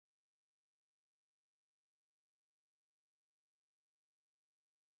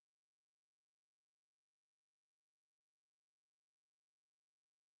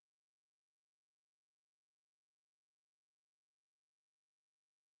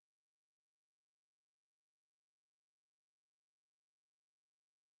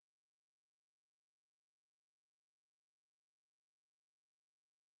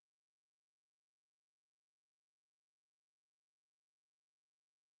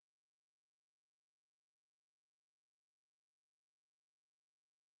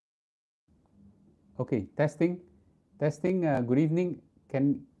Okay, testing, testing. Good evening.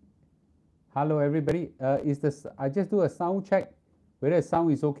 Hello everybody. I just do a sound check whether the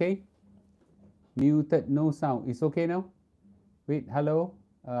sound is okay. Muted, no sound. It's okay now. Wait, hello.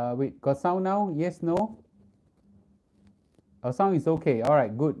 Wait, got sound now? Yes, no. Our sound is okay. All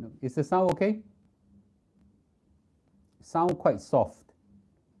right, good. Is the sound okay? Sound quite soft.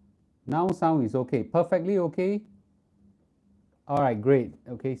 Now sound is okay. Perfectly okay. All right, great.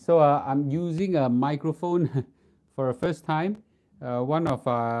 Okay, so I'm using a microphone for the first time. One of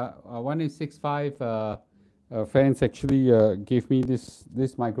 1865 fans actually gave me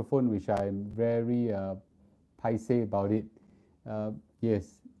this microphone, which I'm very paiseh about it.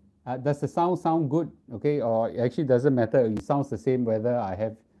 Yes. Does the sound good? Okay, or it actually doesn't matter. It sounds the same whether I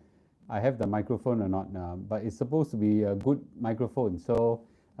have the microphone or not. But it's supposed to be a good microphone. So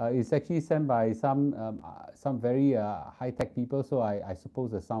it's actually sent by some very high-tech people. So I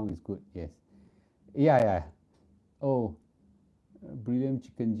suppose the sound is good. Yes. Yeah. Oh, brilliant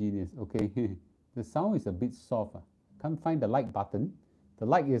chicken genius. Okay. The sound is a bit soft. Can't find the like button. The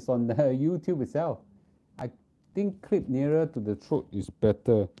like is on the YouTube itself. I think clip nearer to the throat is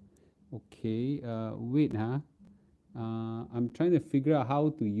better. Okay. Wait, I'm trying to figure out how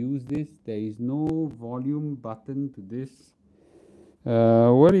to use this. There is no volume button to this.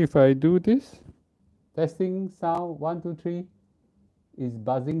 What if I do this? Testing sound 1, 2, 3 is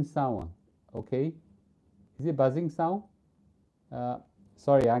buzzing sound. Okay. Is it buzzing sound?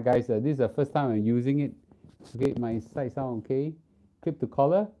 Sorry, guys. This is the first time I'm using it. Okay, my side sound okay. Clip to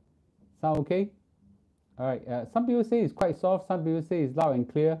collar. Sound okay? All right. Some people say it's quite soft. Some people say it's loud and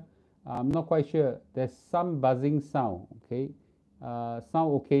clear. I'm not quite sure. There's some buzzing sound. Okay.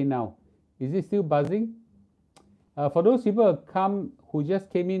 Sound okay now. Is it still buzzing? For those people who just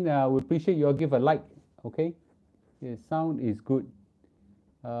came in, we appreciate you all give a like. Okay. The sound is good.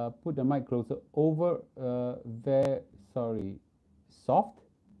 Put the mic closer. Sorry. Soft.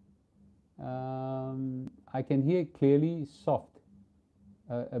 I can hear it clearly. Soft.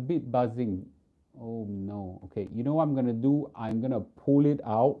 A bit buzzing. Oh no. Okay. You know what I'm gonna do? I'm gonna pull it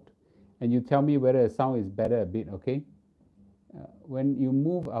out, and you tell me whether the sound is better a bit. Okay. When you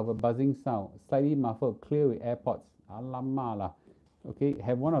move our buzzing sound, slightly muffled, clear with AirPods. Alamak lah. Okay,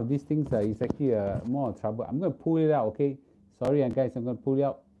 have one of these things is actually more trouble. I'm going to pull it out, okay? Sorry, guys, I'm going to pull it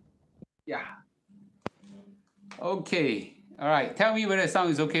out. Yeah. Okay. All right. Tell me whether the sound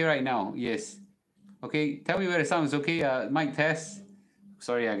is okay right now. Yes. Okay. Tell me whether the sound is okay. Mic test.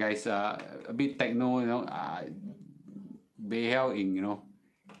 Sorry, guys. A bit techno,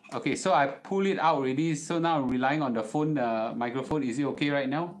 Okay, so I pull it out already. So now I'm relying on the phone microphone. Is it okay right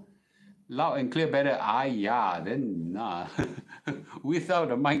now? Loud and clear better. Yeah, then nah. Without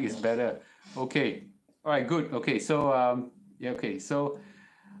the mic is better. Okay. All right, good. Okay, so yeah, okay. So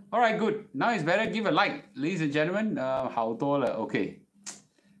all right, good. Now it's better. Give a like, ladies and gentlemen. 好多了. Okay.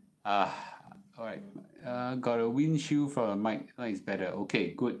 All right. Got a windshield from a mic. Now it's better.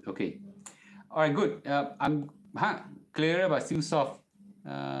 Okay, good. Okay. All right, good. I'm clearer but still soft.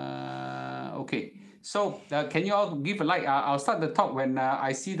 Okay. So can you all give a like? I'll start the talk when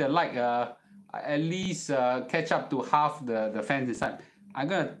I see the like at least catch up to half the fans inside. I'm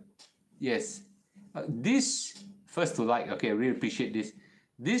gonna, yes. This first to like, okay, I really appreciate this.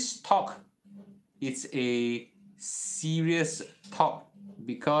 This talk, it's a serious talk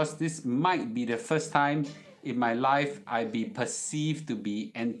because this might be the first time in my life I be perceived to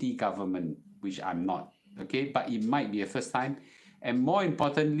be anti-government, which I'm not, okay? But it might be a first time. And more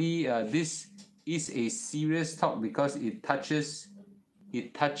importantly, this is a serious talk because it touches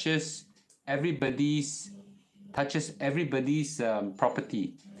everybody's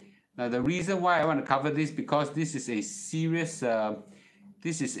property. Now the reason why I want to cover this because this is a serious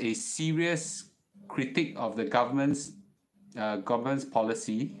critique of the government's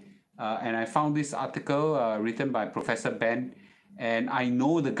policy, and I found this article written by Professor Ben, and I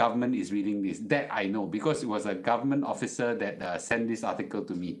know the government is reading this. That I know because it was a government officer that sent this article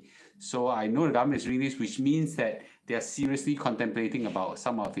to me. So I know the government is reading this, which means that they are seriously contemplating about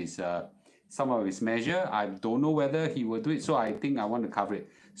some of his measure. I don't know whether he will do it, so I think I want to cover it.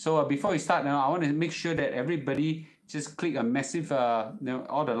 So before we start now, I want to make sure that everybody just click a massive,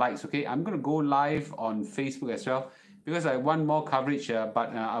 all the likes, okay? I'm going to go live on Facebook as well because I want more coverage,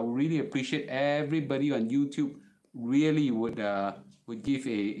 but I would really appreciate everybody on YouTube really would give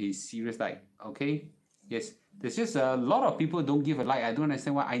a serious like, okay? Yes, there's just a lot of people don't give a like. I don't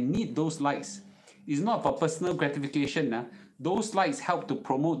understand why. I need those likes. It's not for personal gratification. Those likes help to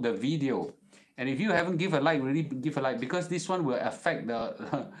promote the video. And if you haven't give a like, really give a like because this one will affect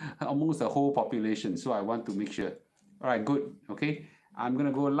the almost the whole population. So I want to make sure. All right, good. Okay. I'm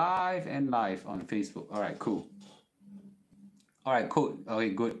gonna go live on Facebook. All right, cool. All right, cool. Okay,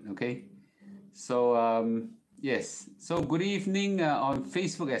 good. Okay. So yes. So good evening on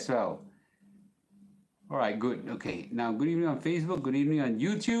Facebook as well. All right, good. Okay. Now, good evening on Facebook. Good evening on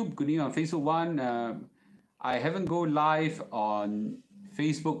YouTube. Good evening on Facebook One. I haven't go live on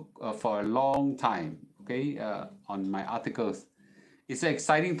Facebook for a long time. Okay, on my articles. It's an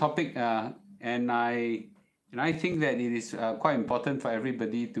exciting topic, and I think that it is quite important for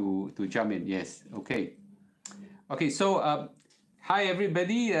everybody to jump in. Yes. Okay. Okay. So hi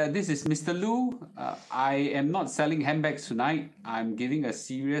everybody. This is Mr. Lu. I am not selling handbags tonight. I'm giving a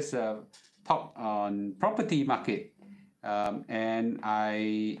serious talk on property market, and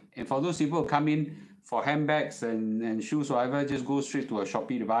for those people who come in for handbags and shoes, whatever, just go straight to a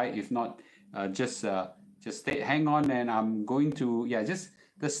Shopee to buy. If not, just hang on, and I'm going to just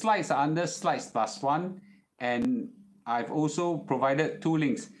the slides are under slides +1, and I've also provided 2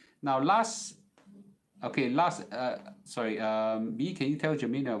 links. Now sorry, B, can you tell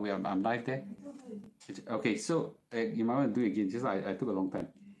Jermaine I'm live there? Okay, so you might want to do it again. Just I took a long time.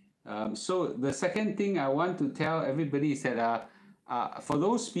 So the second thing I want to tell everybody is that for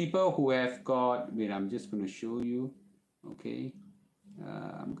those people who have got, wait, I'm just going to show you. Okay,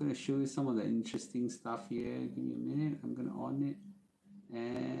 I'm going to show you some of the interesting stuff here. Give me a minute. I'm going to on it,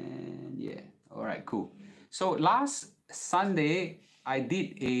 and yeah, all right, cool. So last Sunday I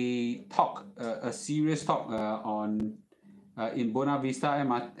did a talk, a serious talk on in Bouna Vista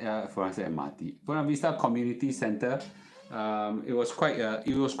MRT, Bouna Vista Community Center. It was quite a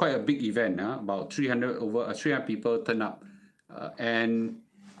big event. About 300 people turned up, and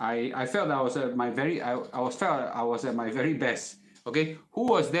I felt I was at my very best. Okay, who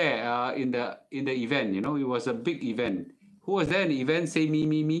was there in the event? You know, it was a big event. Who was there in the event? Say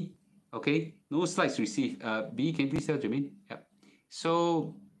me. Okay, no slides received. B, can you please tell Jermaine? Yeah.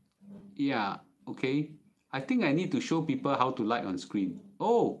 So, yeah, okay. I think I need to show people how to light on screen.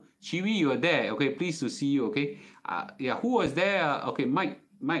 Oh, Chiwi, you are there. Okay, pleased to see you. Okay. Yeah, who was there? Okay, Mike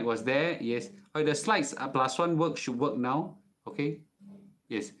was there. Yes. Okay, the slides +1 should work now. Okay.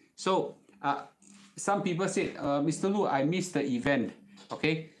 Yes. So, some people said, Mr. Lu, I missed the event.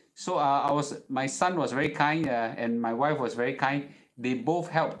 Okay. So my son was very kind, and my wife was very kind. They both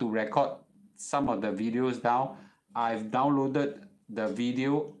helped to record some of the videos down. I've downloaded the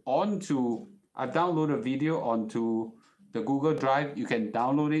video onto the Google Drive. You can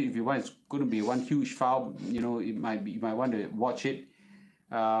download it if you want. It's going to be one huge file. You know, you might want to watch it.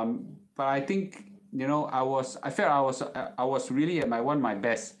 But I think, you know, I felt I was really at my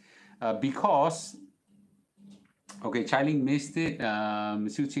best, because okay, Chai-Ling missed it,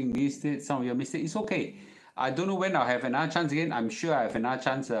 Siu Ching missed it, some of you missed it. It's okay. I don't know when I'll have another chance again. I'm sure I have another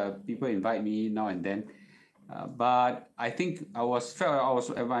chance. People invite me now and then. But I think I was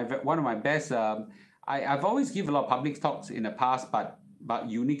at one of my best. I've always given a lot of public talks in the past, but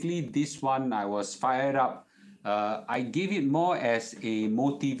uniquely this one I was fired up. I gave it more as a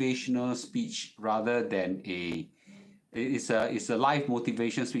motivational speech rather than it's a live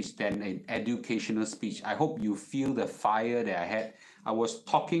motivation speech than an educational speech. I hope you feel the fire that I had. I was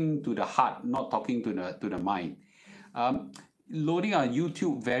talking to the heart, not talking to the mind. Loading on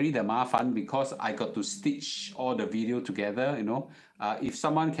YouTube very fun because I got to stitch all the video together. You know, if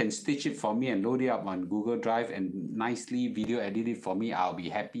someone can stitch it for me and load it up on Google Drive and nicely video edit it for me, I'll be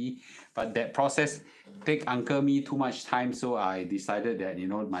happy. But that process take Uncle me too much time, so I decided that, you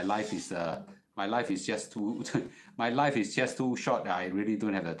know, my life is just too my life is just too short. I really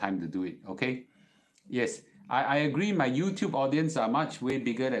don't have the time to do it. Okay, yes, I agree. My YouTube audience are way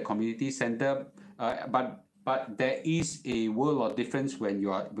bigger than community center, but there is a world of difference when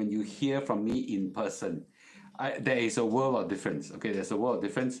you hear from me in person. There is a world of difference. Okay, there's a world of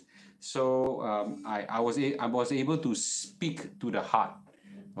difference. So I was able to speak to the heart.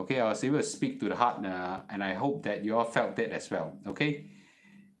 Okay, I was able to speak to the heart, and I hope that you all felt that as well. Okay,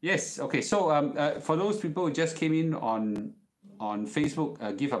 yes. Okay, so for those people who just came in on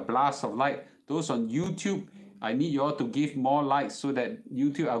Facebook, give a blast of light. Those on YouTube, I need you all to give more likes so that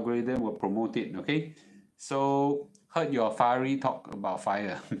YouTube algorithm will promote it. Okay. So, heard your fiery talk about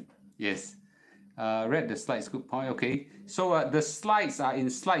fire. Yes. Read the slides, good point. Okay. So, the slides are in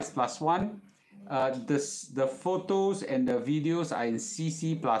slides +1. The photos and the videos are in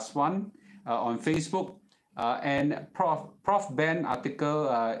CC +1 on Facebook. And Prof Ben article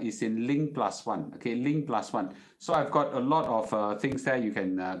is in link +1. Okay, link +1. So, I've got a lot of things there. You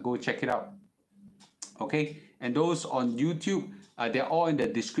can go check it out. Okay. And those on YouTube, they're all in the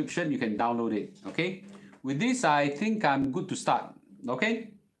description. You can download it. Okay. With this, I think I'm good to start.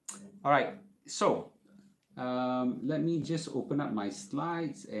 Okay. All right. So Let me just open up my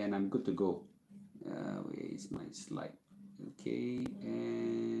slides and I'm good to go. Where is my slide? Okay,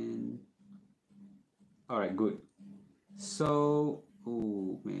 and all right, good. So,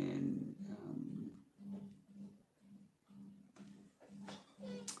 oh man.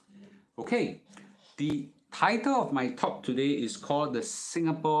 Okay, the title of my talk today is called The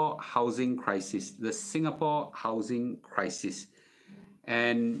Singapore Housing Crisis. The Singapore Housing Crisis.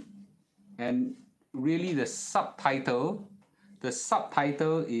 And really the subtitle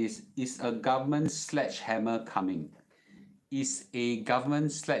is a government sledgehammer coming. Is a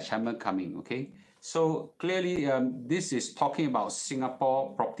government sledgehammer coming, okay? So clearly this is talking about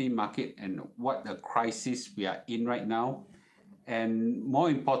Singapore property market and what the crisis we are in right now. And more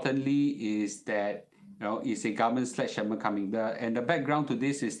importantly is that, you know, is a government sledgehammer coming. And the background to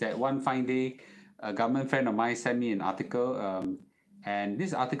this is that one fine day, a government friend of mine sent me an article, and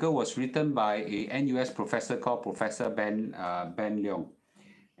this article was written by a NUS professor called Professor Ben Leong.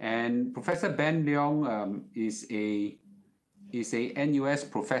 And Professor Ben Leong is a NUS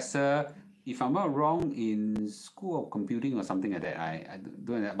professor, if I'm not wrong, in School of Computing or something like that. I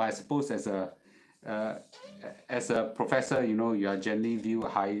don't know, but I suppose as a professor, you know, you are generally viewed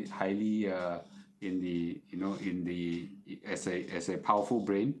highly as a powerful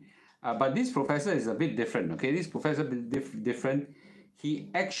brain. But this professor is a bit different. Okay, this professor is a bit different. He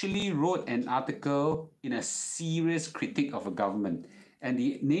actually wrote an article in a serious critique of a government, and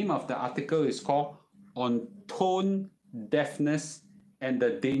the name of the article is called "On Tone Deafness and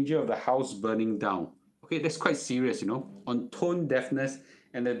the Danger of the House Burning Down." Okay, that's quite serious, you know, on tone deafness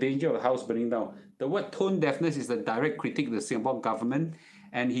and the danger of the house burning down. The word tone deafness is a direct critique of the Singapore government,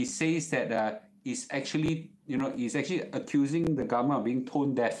 and he says that he's actually accusing the government of being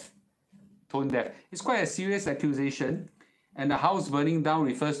tone deaf. Tone deaf. It's quite a serious accusation, and the house burning down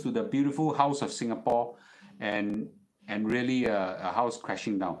refers to the beautiful house of Singapore, and really a house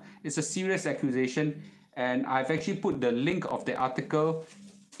crashing down. It's a serious accusation, and I've actually put the link of the article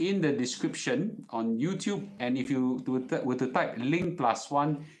in the description on YouTube, and if you were to type link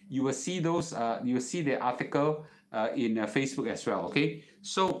 +1, you will see those. You will see the article in Facebook as well. Okay,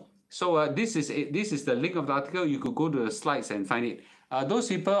 so this is the link of the article. You could go to the slides and find it. Those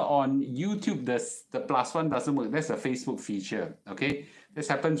people on YouTube, the +1 doesn't work. That's a Facebook feature. Okay, this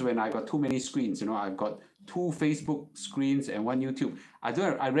happens when I got too many screens. You know, I've got 2 Facebook screens and 1 YouTube.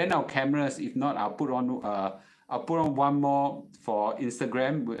 I ran out of cameras. If not, I'll put on one more for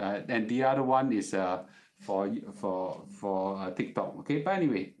Instagram, and the other one is for TikTok. Okay, but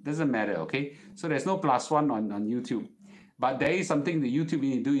anyway, doesn't matter. Okay, so there's no +1 on YouTube, but there is something that YouTube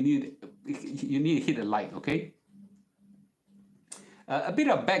you need to do. You need to hit a like. Okay. A bit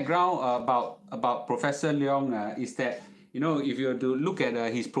of background about Professor Leong is that, you know, if you were to look at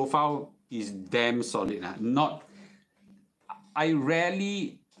his profile, is damn solid. I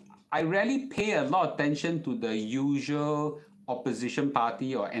rarely pay a lot of attention to the usual opposition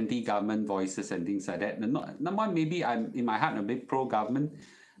party or anti-government voices and things like that. Number one, maybe I'm in my heart a bit pro-government,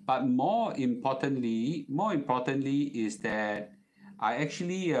 but more importantly is that I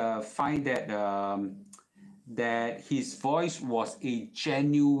actually find that his voice was a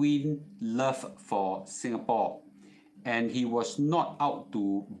genuine love for Singapore, and he was not out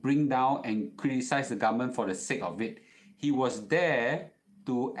to bring down and criticize the government for the sake of it. He was there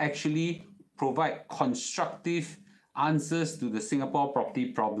to actually provide constructive answers to the Singapore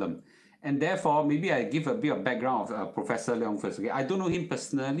property problem. And therefore, maybe I give a bit of background of Professor Leong first. Okay, I don't know him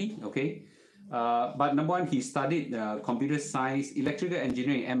personally. Okay, but number one, he studied computer science, electrical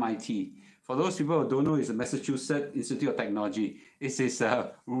engineering at MIT. For those people who don't know, it's the Massachusetts Institute of Technology. It is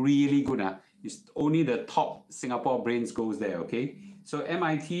really good. It's only the top Singapore brains goes there. Okay, so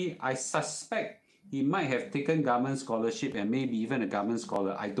MIT, I suspect he might have taken government scholarship and maybe even a government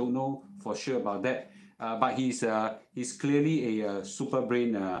scholar. I don't know for sure about that. But he's clearly a super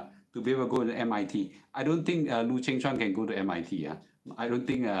brain to be able to go to MIT. I don't think Lu Cheng Chuan can go to MIT. I don't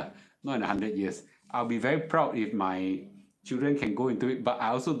think, not in 100 years. I'll be very proud if my children can go into it, but I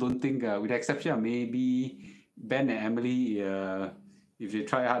also don't think, with the exception of maybe Ben and Emily, if they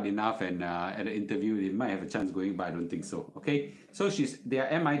try hard enough and at the interview, they might have a chance going, but I don't think so. Okay, so they are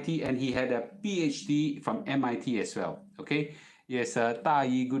MIT, and he had a PhD from MIT as well. Okay, yes, Da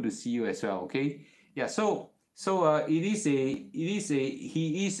Yi, good to see you as well. Okay, yeah, so he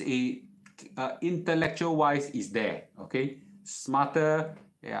is intellectual wise is there. Okay, smarter.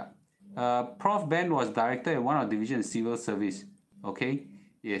 Yeah. Prof Ben was director in one of the division of civil service. Okay,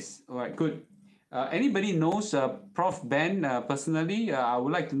 yes, all right, good. Anybody knows Prof Ben personally? I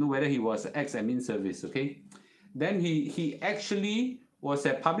would like to know whether he was ex-admin service. Okay, then he actually was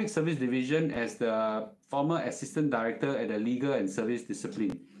at Public Service Division as the former Assistant Director at the Legal and Service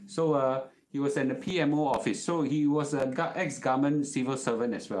Discipline. So he was in the PMO office. So he was an ex-government civil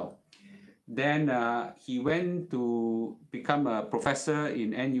servant as well. Then he went to become a professor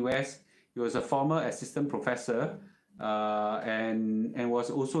in NUS. He was a former assistant professor and was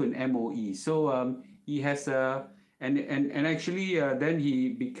also in MOE. So he has and actually then he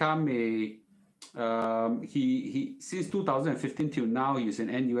became a he since 2015 till now he's in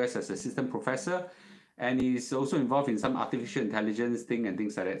NUS as assistant professor, and he's also involved in some artificial intelligence thing and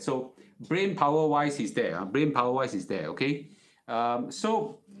things like that. So brain power wise he's there. Brain power wise he's there. Okay.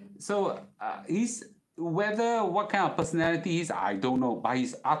 He's whether what kind of personality he is, I don't know, but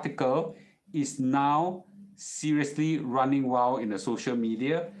his article is now seriously running wild in the social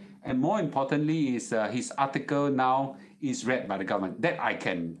media, and more importantly is his article now is read by the government. That I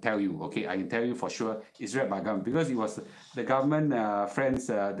can tell you. Okay, I can tell you for sure it's read by government, because it was the government friends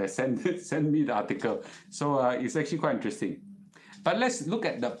that sent me the article. So it's actually quite interesting. But let's look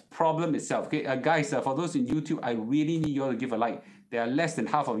at the problem itself. Okay, guys, for those in YouTube, I really need you all to give a like. There are less than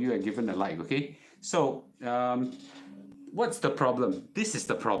half of you have given a like. Okay, so what's the problem? This is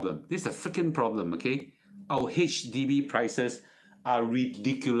the problem. This is the freaking problem. Okay, our HDB prices are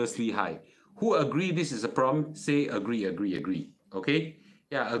ridiculously high. Who agree this is a problem? Say agree, agree, agree. Okay,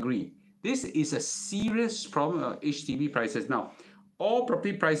 yeah, agree. This is a serious problem of HDB prices. Now, all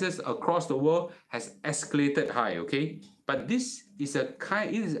property prices across the world has escalated high. Okay, but this is a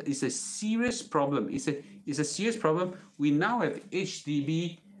serious problem. It's a serious problem. We now have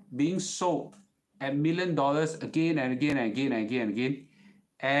HDB being sold at $1 million again and again and again and again and again.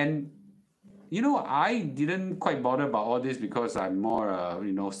 And you know, I didn't quite bother about all this because I'm more,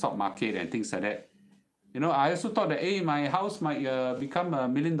 you know, stock market and things like that. You know, I also thought that, hey, my house might become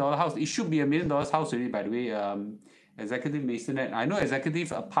 $1 million house. It should be $1 million house already, by the way. Executive Masonette. I know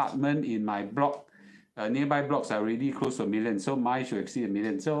executive apartment in my block, nearby blocks are already close to $1 million. So mine should exceed $1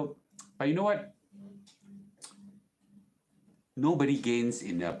 million. So, but you know what? Nobody gains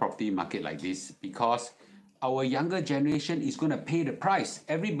in a property market like this, because our younger generation is going to pay the price.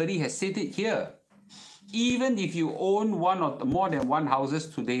 Everybody has said it here. Even if you own one or more than one houses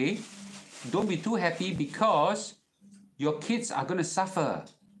today, don't be too happy, because your kids are going to suffer.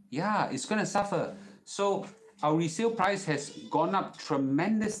 Yeah, it's going to suffer. So our resale price has gone up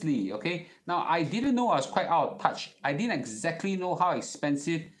tremendously. Okay. Now, I didn't know, I was quite out of touch. I didn't exactly know how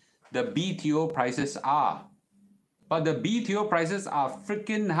expensive the BTO prices are. But the BTO prices are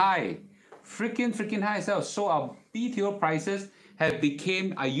freaking high. Freaking high itself. So our BTO prices have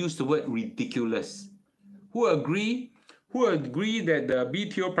become, I use the word ridiculous. Who agree? Who agree that the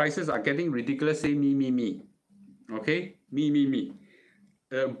BTO prices are getting ridiculous? Say me. Okay? Me.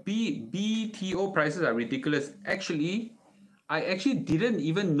 BTO prices are ridiculous. Actually, I actually didn't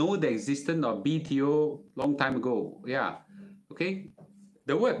even know the existence of BTO long time ago. Yeah. Okay?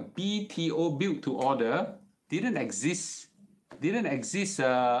 The word BTO, built to order, didn't exist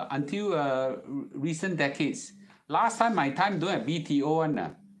until recent decades. Last time, my time don't have BTO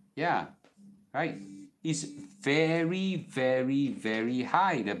one. Yeah, right. It's very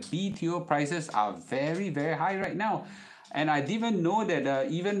high. The BTO prices are very high right now. And I didn't know that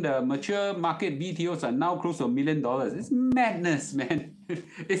even the mature market BTOs are now close to $1 million. It's madness, man.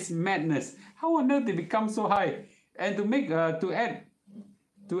 It's madness. How on earth they become so high? And to make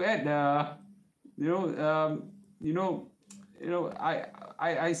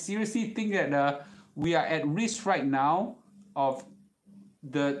I seriously think that we are at risk right now of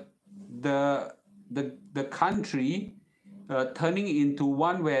the country turning into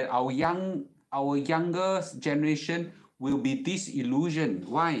one where our younger generation will be disillusioned.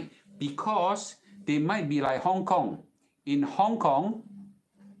 Why? Because they might be like Hong Kong. In Hong Kong,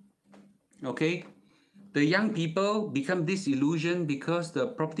 okay, the young people become disillusioned because the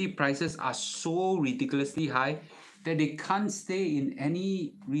property prices are so ridiculously high that they can't stay in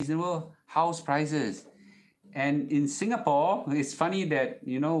any reasonable house prices. And in Singapore, it's funny that,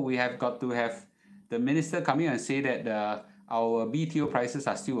 you know, we have got to have the minister come in and say that our BTO prices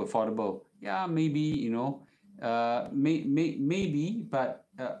are still affordable. Yeah, maybe, you know, maybe, but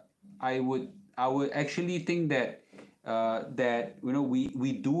I would actually think that that, you know,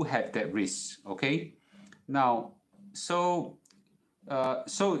 we do have that risk. Okay, now so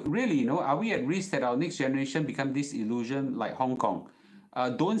really, you know, are we at risk that our next generation become disillusioned like Hong Kong?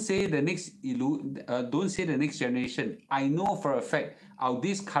 Don't say the next generation. I know for a fact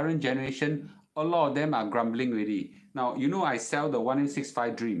this current generation, a lot of them are grumbling already. Now, you know, I sell the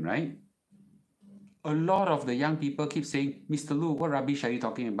 1865 Dream, right? A lot of the young people keep saying, Mr. Lu, what rubbish are you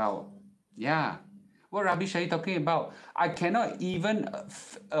talking about? Yeah. What rubbish are you talking about? I cannot even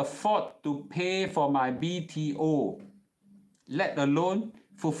afford to pay for my BTO, let alone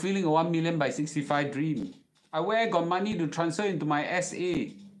fulfilling a 1 million by 65 dream. Where I got money to transfer into my SA,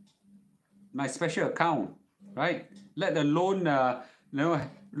 my special account, right? Let alone,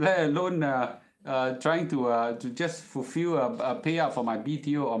 trying to just fulfill a payout for my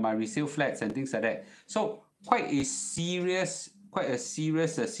BTO or my resale flats and things like that. So quite a serious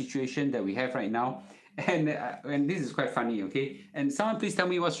situation that we have right now, and this is quite funny, okay? And someone please tell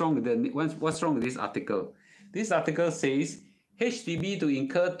me what's wrong with this article. This article says HDB to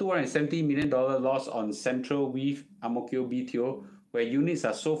incur $270 million loss on Central Weave Ang Mo Kio BTO, where units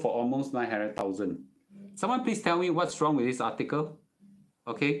are sold for almost 900,000. Someone please tell me what's wrong with this article.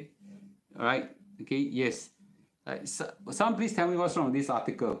 Okay, all right, okay, yes. Someone please tell me what's wrong with this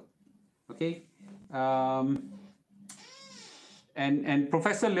article. Okay, and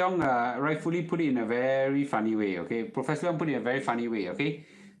Professor Leong rightfully put it in a very funny way. Okay, Professor Leong put it in a very funny way. Okay,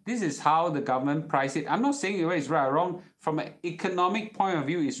 this is how the government price it. I'm not saying whether it's right or wrong. From an economic point of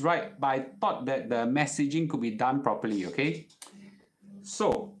view, it's right, but I thought that the messaging could be done properly. Okay,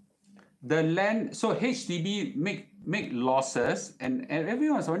 so HDB make losses, and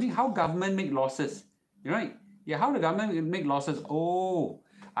everyone's wondering how government make losses, right? Yeah, how the government make losses? Oh,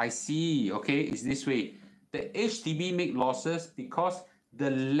 I see. Okay, it's this way. The HDB make losses because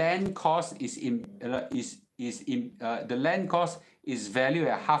the land cost is the land cost is valued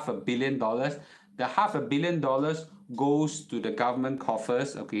at $500 million. The $500 million goes to the government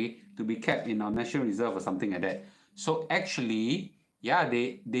coffers, okay, to be kept in our national reserve or something like that. So actually, yeah,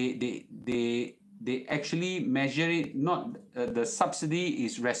 they actually measure it, not the subsidy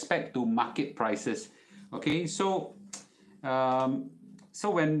is respect to market prices. Okay, so so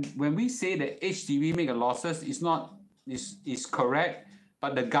when we say that HDB make a losses, is correct,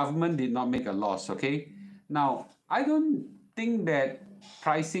 but the government did not make a loss. Okay, now I don't think that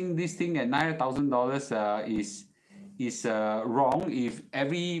pricing this thing at $900,000 is wrong if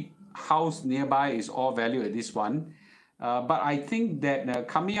every house nearby is all valued at this one. But I think that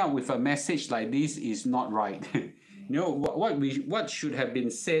coming out with a message like this is not right. What should have been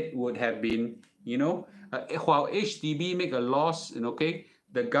said would have been, while HDB make a loss, okay,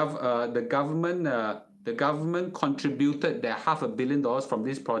 the government contributed their $500 million from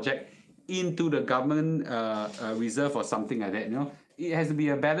this project into the government reserve or something like that. It has to be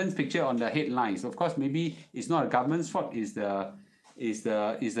a balanced picture on the headlines. Of course, maybe it's not the government's fault; it's the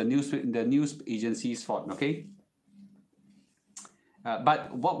news agency's fault. Okay.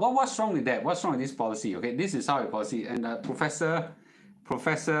 But what's wrong with that? What's wrong with this policy? Okay, this is how a policy, and Professor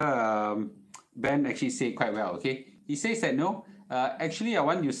Ben actually said quite well. Okay, he says that no, actually I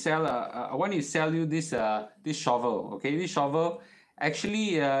want to sell you this shovel. Okay, this shovel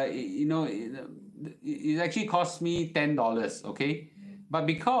actually it actually cost me $10. Okay, but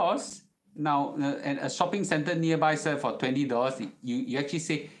because now a shopping center nearby sell for $20, you actually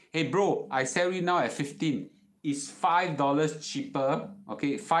say, hey bro, I sell you now at 15. Is $5 cheaper,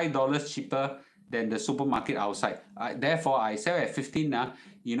 okay, $5 cheaper than the supermarket outside. Therefore, I sell at 15 now.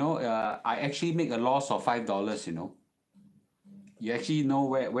 I actually make a loss of $5. You actually know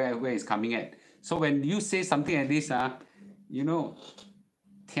where it's coming at. So when you say something like this, a lot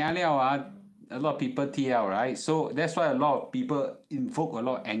of people TL, right? So that's why a lot of people invoke a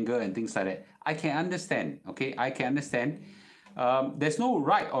lot of anger and things like that. I can understand, okay, I can understand. There's no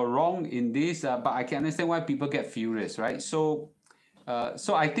right or wrong in this, but I can understand why people get furious, right? So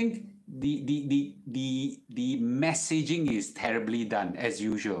I think the messaging is terribly done as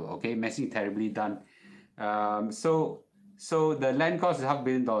usual. Okay, messaging terribly done. So the land cost is $500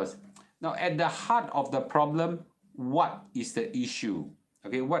 million. Now, at the heart of the problem, what is the issue?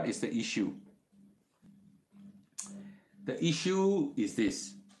 Okay, what is the issue? The issue is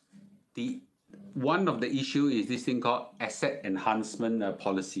this. One of the issue is this thing called asset enhancement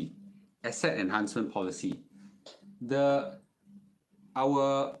policy. Asset enhancement policy.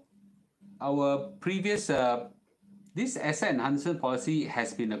 Our previous this asset enhancement policy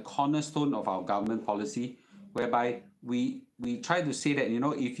has been a cornerstone of our government policy, whereby we try to say that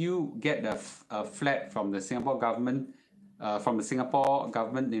if you get a flat from the Singapore government,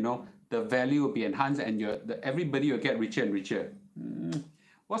 the value will be enhanced and everybody will get richer and richer.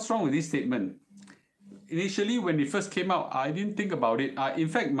 What's wrong with this statement? Initially, when it first came out, I didn't think about it. In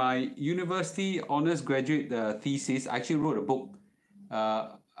fact, my university honors graduate thesis, I actually wrote a book.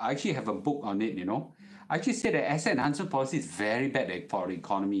 I actually have a book on it, I actually said that asset enhancement policy is very bad for the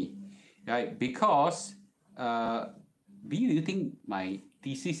economy, right? Because, do you think my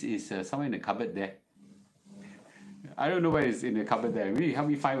thesis is somewhere in the cupboard there? I don't know where it's in the cupboard there. Really help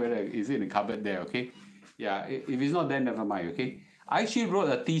me find whether it's in the cupboard there, okay? Yeah, if it's not there, never mind, okay? I actually wrote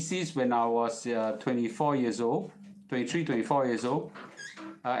a thesis when I was 24 years old, 23, 24 years old.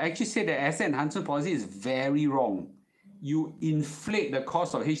 I actually said that asset enhancement policy is very wrong. You inflate the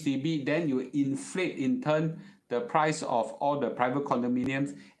cost of HDB, then you inflate in turn the price of all the private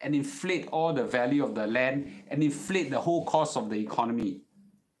condominiums, and inflate all the value of the land, and inflate the whole cost of the economy.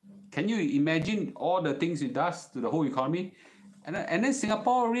 Can you imagine all the things it does to the whole economy? And then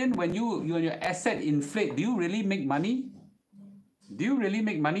Singaporean, when your asset inflate, do you really make money? Do you really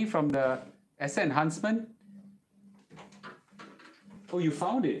make money from the asset enhancement? Oh, you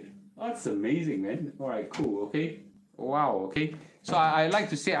found it. Oh, that's amazing, man. All right, cool. Okay. Wow. Okay. So I like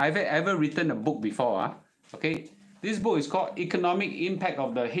to say I've ever written a book before. Okay. This book is called Economic Impact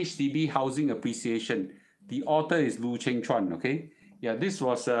of the HDB Housing Appreciation. The author is Lu Cheng Chuan. Okay. Yeah, this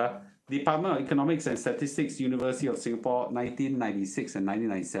was Department of Economics and Statistics, University of Singapore, 1996 and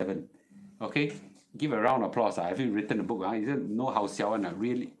 1997. Okay. Give a round of applause. I've written a book. Isn't no how one.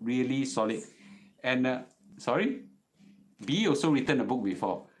 Really, really solid. And sorry. B also written a book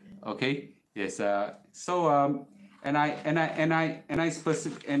before, okay? Yes. And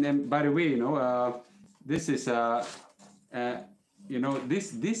by the way, you know, this is you know,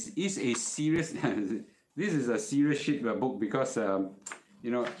 this is a serious this is a serious shit book because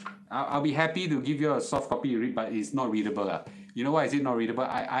you know, I'll be happy to give you a soft copy to read, but it's not readable. You know why is it not readable?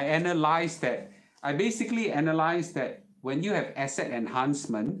 I basically analyzed that when you have asset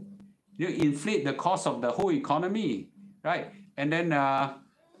enhancement, you inflate the cost of the whole economy. Right, and then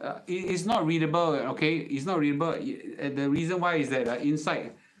it's not readable. Okay, it's not readable. The reason why is that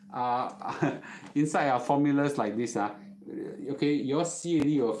inside inside our formulas like this. Okay, you'll see it,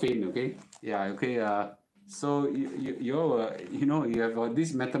 you'll faint. Okay, yeah. Okay. So you know you have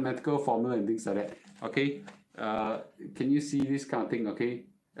this mathematical formula and things like that. Okay. Can you see this kind of thing? Okay.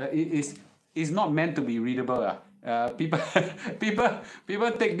 It's not meant to be readable. People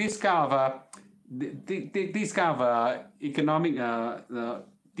take this kind of this kind of economic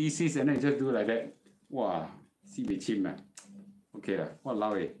thesis and then just do like that. Wow, si bei chim. Okay lah.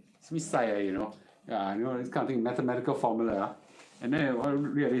 Walao eh. You know. Yeah, you know this kind of thing, mathematical formula. And then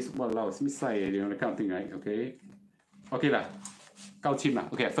read this, walao, you know, that kind of thing, right? Okay. Okay lah. Gao chim lah.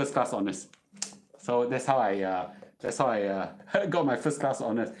 Okay, first class honors. So that's how I got my first class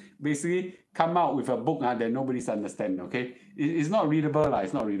honors. Basically, come out with a book that nobody's understand. Okay, it's not readable lah.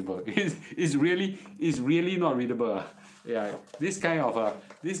 It's not readable. It's really not readable. Yeah, this kind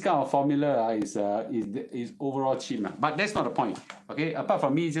of formula is overall cheap. But that's not the point. Okay, apart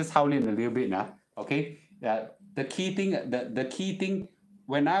from me just howling a little bit now. Okay, the key thing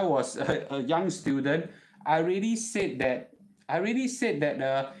when I was a young student, I already said that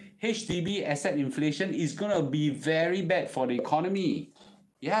HDB asset inflation is going to be very bad for the economy.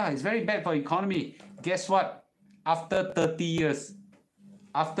 Yeah, it's very bad for the economy. Guess what? After 30 years,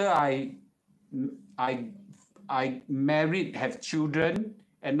 after I married, have children,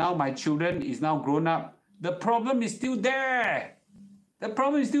 and now my children is now grown up, the problem is still there. The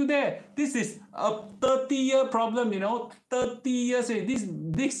problem is still there. This is a 30-year problem, you know, 30 years.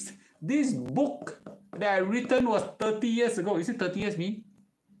 This book that I written was 30 years ago. Is it 30 years, me?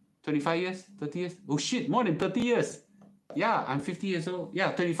 25 years? 30 years? Oh shit, more than 30 years. Yeah, I'm 50 years old.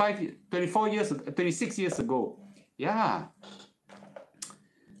 Yeah, 24 years, 26 years ago. Yeah.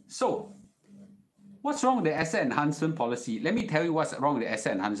 So, what's wrong with the asset enhancement policy? Let me tell you what's wrong with the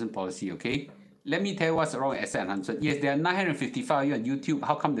asset enhancement policy, okay? Let me tell you what's wrong with asset enhancement. Yes, there are 955 you on YouTube.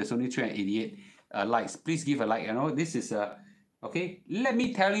 How come there's only 388 likes? Please give a like. You know, this is okay. Let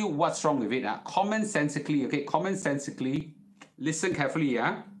me tell you what's wrong with it. Commonsensically, okay? Commonsensically, listen carefully,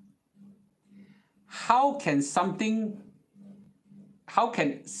 yeah? How can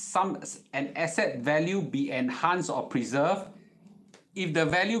an asset value be enhanced or preserved if the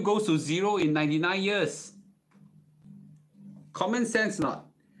value goes to 0 in 99 years? Common sense not.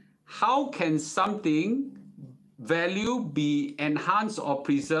 How can something value be enhanced or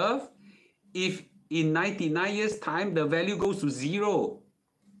preserved if in 99 years time the value goes to 0?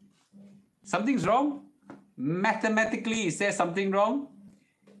 Something's wrong? Mathematically, is there something wrong?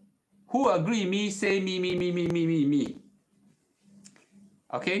 Who agree me, say me.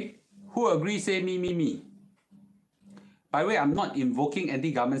 Okay? Who agree, say me. By the way, I'm not invoking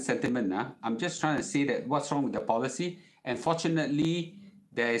anti-government sentiment. I'm just trying to say that what's wrong with the policy. And fortunately,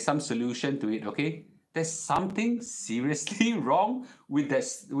 there is some solution to it, okay? There's something seriously wrong with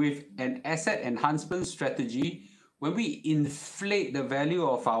this, with an asset enhancement strategy when we inflate the value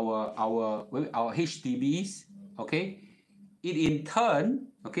of our HDBs, okay? It in turn,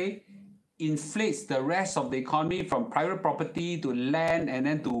 okay, inflates the rest of the economy from private property to land and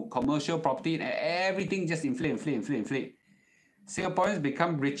then to commercial property, and everything just inflate. Singaporeans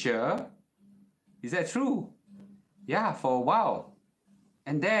become richer. Is that true? Yeah, for a while.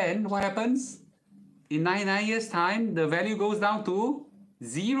 And then what happens? In 99 years' time, the value goes down to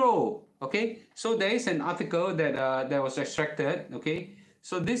 0. Okay, so there is an article that that was extracted. Okay,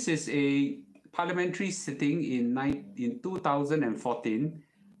 so this is a parliamentary sitting in 2014,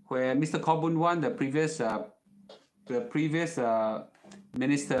 where Mr. Bouna, the previous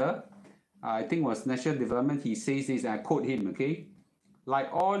minister, I think was National Development, he says this, I quote him, okay, like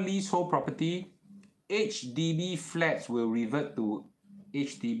all leasehold property, HDB flats will revert to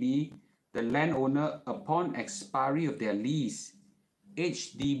HDB, the landowner, upon expiry of their lease.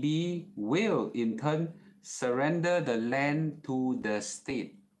 HDB will in turn surrender the land to the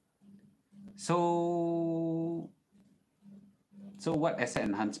state. So what asset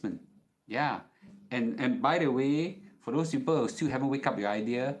enhancement? Yeah, and by the way, for those people who still haven't wake up your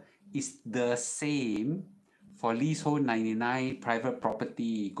idea, it's the same for leasehold 99 private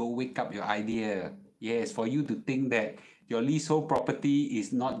property. Go wake up your idea. Yes, for you to think that your leasehold property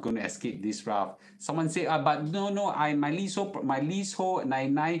is not going to escape this route. Someone say, but no, my leasehold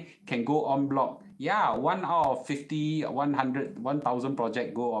 99 can go en bloc. Yeah, 1 out of 50, 100, 1,000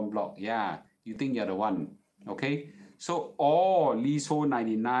 project go en bloc. Yeah, you think you're the one. Okay, so all leasehold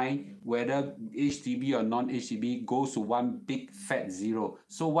 99, whether HDB or non-HDB, goes to one big fat 0.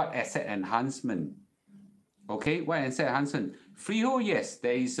 So what asset enhancement? Okay, what asset enhancement? Freehold, yes,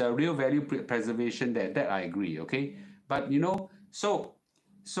 there is a real value preservation there. That I agree. Okay, but you know, so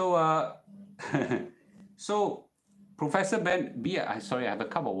Professor Ben, sorry, I have a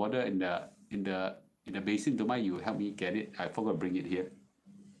cup of water in the basin. Don't mind you help me get it. I forgot to bring it here.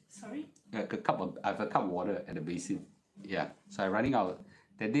 Sorry? I have a cup of water at the basin. Yeah, so I'm running out.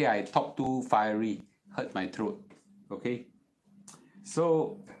 That day I talked too fiery, hurt my throat. Okay.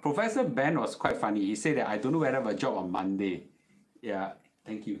 So Professor Ben was quite funny. He said that I don't know whether I have a job on Monday. Yeah,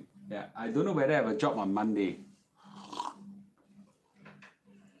 thank you. Yeah, I don't know whether I have a job on Monday.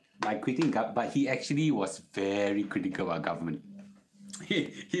 By quitting, but he actually was very critical about government.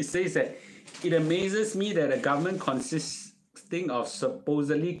 He says that it amazes me that a government consisting of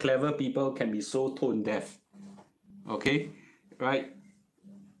supposedly clever people can be so tone deaf. Okay, right?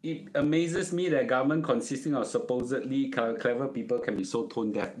 It amazes me that government consisting of supposedly clever people can be so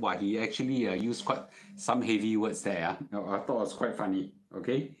tone deaf. Wow, he actually used quite some heavy words there. I thought it was quite funny.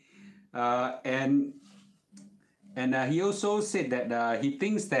 Okay, and he also said that he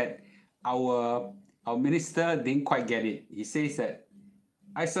thinks that our minister didn't quite get it. He says that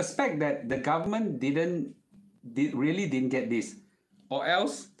I suspect that the government really didn't get this, or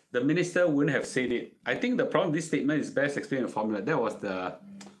else the minister wouldn't have said it. I think the problem with this statement is best explained in the formula. That was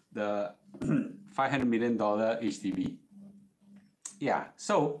the $500 million HDB. Yeah.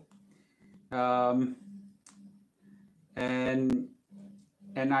 So, and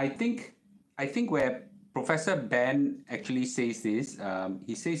I think where Professor Ben actually says this,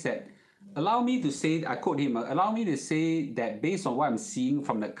 he says that, allow me to say, I quote him, allow me to say that based on what I'm seeing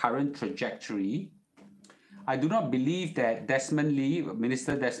from the current trajectory, I do not believe that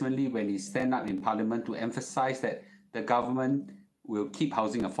Minister Desmond Lee, when he stand up in Parliament to emphasize that the government will keep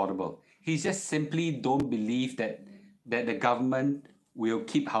housing affordable, he just simply don't believe that the government will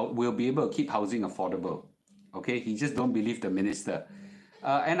be able to keep housing affordable. Okay, he just don't believe the minister,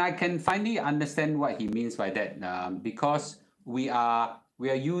 and I can finally understand what he means by that, because we are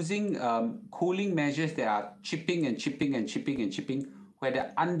using cooling measures that are chipping, where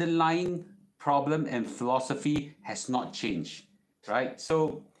the underlying problem and philosophy has not changed, right?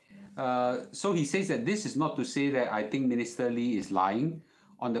 So he says that this is not to say that I think Minister Lee is lying.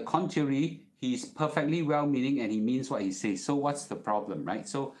 On the contrary, he's perfectly well-meaning and he means what he says. So what's the problem, right?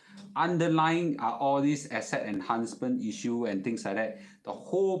 So underlying are all these asset enhancement issue and things like that. The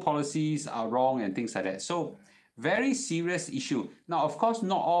whole policies are wrong and things like that. So very serious issue. Now, of course,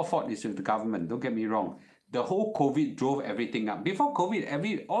 not all fault is with the government. Don't get me wrong. The whole COVID drove everything up. Before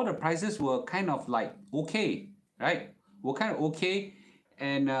COVID, all the prices were kind of like okay, right? Were kind of okay,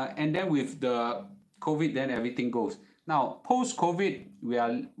 and then with the COVID, then everything goes. Now, post-COVID, we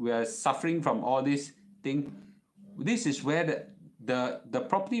are suffering from all this thing. This is where the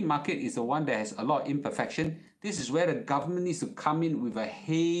property market is the one that has a lot of imperfection. This is where the government needs to come in with a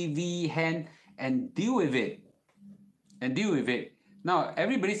heavy hand and deal with it. Now,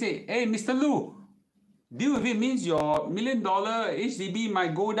 everybody say, hey, Mr. Lu, deal with it means your $1 million HDB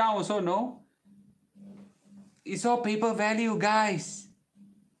might go down also, no? It's all paper value, guys.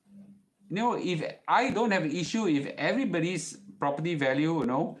 You know, if I don't have an issue, if everybody's property value,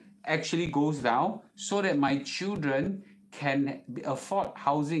 actually goes down so that my children can afford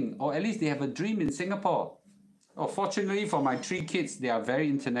housing, or at least they have a dream in Singapore. Oh, fortunately for my 3 kids, they are very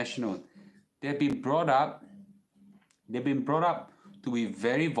international. They've been brought up to be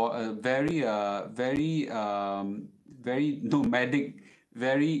very nomadic,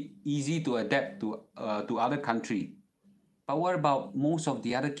 very easy to adapt to other country. But what about most of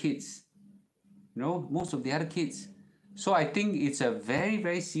the other kids? You know, most of the other kids. So I think it's a very,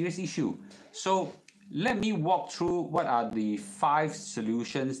 very serious issue. So let me walk through what are the 5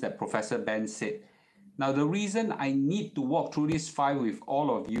 solutions that Professor Ben said. Now, the reason I need to walk through these 5 with all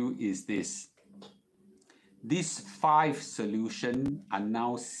of you is this. These 5 solutions are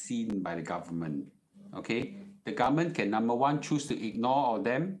now seen by the government. Okay, the government can, number 1, choose to ignore all of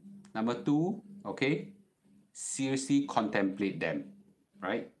them. Number 2, okay, seriously contemplate them,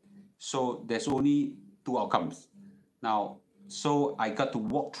 right? So there's only 2 outcomes. Now, so I got to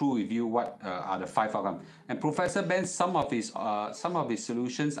walk through with you what are the 5 outcomes. And Professor Ben, some of his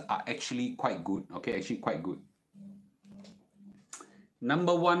solutions are actually quite good. Okay, actually quite good.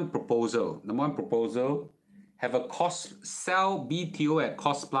 Number one proposal, have a cost, sell BTO at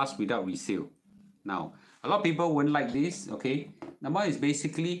cost plus without resale. Now, a lot of people won't like this. Okay, number one is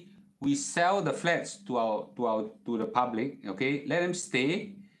basically we sell the flats to the public. Okay, let them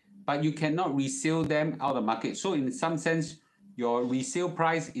stay, but you cannot resell them out of the market. So in some sense, your resale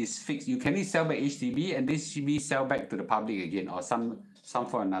price is fixed. You can only sell by HDB, and this should be sell back to the public again, or some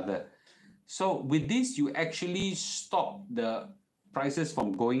for another. So with this, you actually stop the prices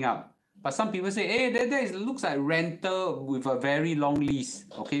from going up. But some people say, hey, that looks like rental with a very long lease.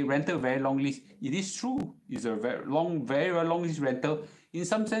 Okay, rental very long lease. It is true. It's a very long lease rental. In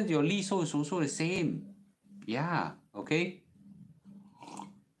some sense, your leasehold is also the same. Yeah, okay.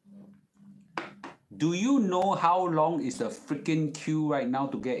 Do you know how long is the freaking queue right now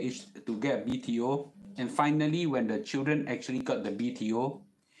to get BTO? And finally, when the children actually got the BTO,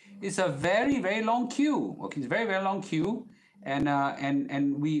 it's a very, very long queue. Okay, it's very, very long queue. And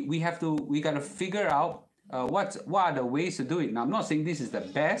we got to figure out what are the ways to do it. Now, I'm not saying this is the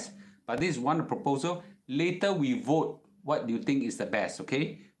best, but this is one proposal. Later we vote what do you think is the best.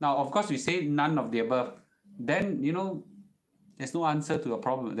 Okay, now of course we say none of the above, then you know there's no answer to a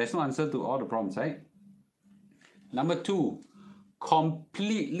problem. There's no answer to all the problems, right? Number 2,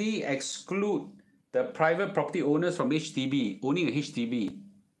 completely exclude the private property owners from HDB, owning a HDB.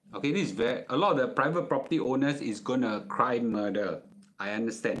 Okay, this is a lot of the private property owners is gonna cry murder. I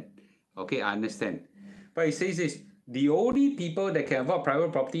understand. Okay, I understand. But it says this, the only people that can afford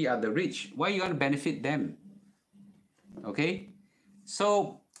private property are the rich. Why you want to benefit them? Okay,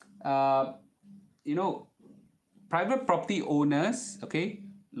 so you know, private property owners, okay,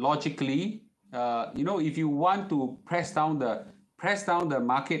 logically, you know, if you want to press down the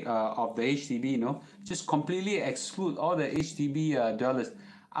market of the HDB, you know, just completely exclude all the HDB dwellers.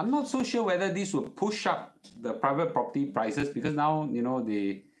 I'm not so sure whether this will push up the private property prices, because now, you know,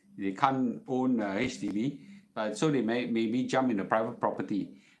 they can't own HDB, but so they maybe jump into private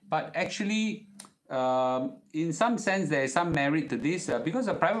property. But actually, in some sense, there is some merit to this because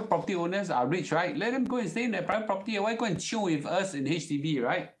the private property owners are rich, right? Let them go and stay in their private property. Why go and chill with us in HDB,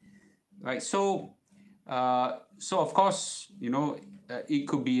 right? Right. So, so of course, you know, it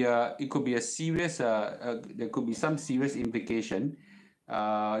could be a serious. There could be some serious implication.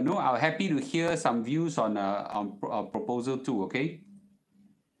 No, I'm happy to hear some views on proposal 2. Okay.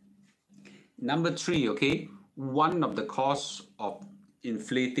 Number 3. Okay, one of the causes of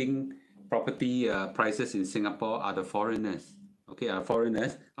inflating property prices in Singapore are the foreigners. Okay, are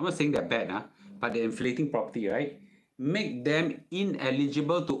foreigners. I'm not saying they're bad, but they're inflating property, right? Make them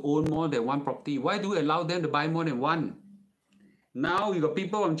ineligible to own more than one property. Why do we allow them to buy more than one? Now you got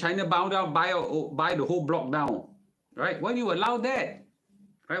people from China bound out buy the whole block down, right? Why do you allow that?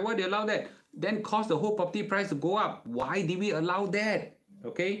 Right? Why do you allow that? Then cause the whole property price to go up. Why did we allow that?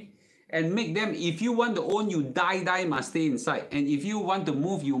 Okay, and make them, if you want to own, you die must stay inside, and if you want to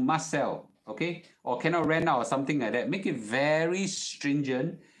move, you must sell. Okay, or cannot rent out or something like that. Make it very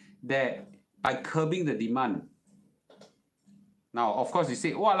stringent that by curbing the demand. Now, of course, you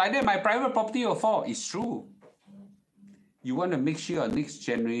say, well, like that, my private property will fall. It's true. You want to make sure your next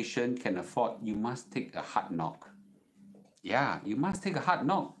generation can afford, you must take a hard knock. Yeah, you must take a hard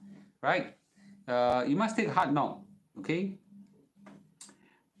knock, right? You must take a hard knock, okay?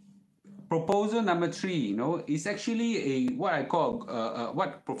 Proposal number 3, you know, is actually what I call,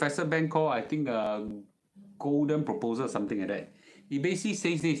 what Professor Ben called, I think, a golden proposal, something like that. He basically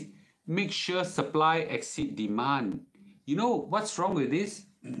says this, make sure supply exceed demand. You know what's wrong with this?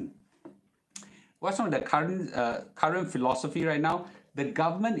 What's wrong with the current philosophy right now? the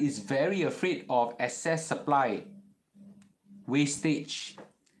government is very afraid of excess supply, wastage.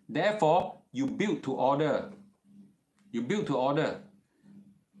 Therefore, you build to order. You build to order.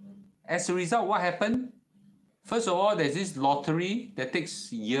 As a result, what happened? First of all, there's this lottery that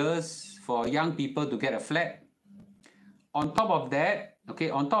takes years for young people to get a flat. On top of that,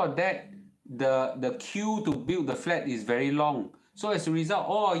 the queue to build the flat is very long. So as a result,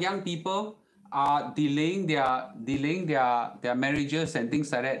 all young people are delaying their marriages and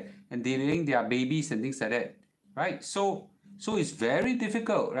things like that, and delaying their babies and things like that, right? So it's very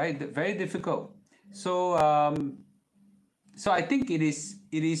difficult, right? Very difficult. So so I think it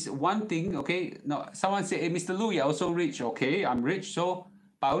is one thing. Okay, now someone say, hey, Mr. Lu, you're also rich. Okay, I'm rich, so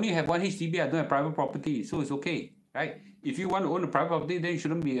but I only have one HDB. I don't have private property, so it's okay, right? If you want to own a private property, then you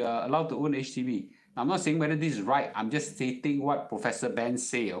shouldn't be allowed to own HDB. Now, I'm not saying whether this is right. I'm just stating what Professor Ben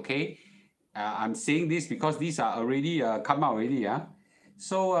say. Okay, I'm saying this because these are already come out already.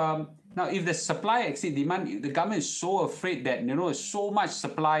 So now, if the supply exceeds demand, the government is so afraid that so much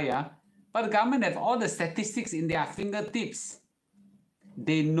supply. But the government have all the statistics in their fingertips.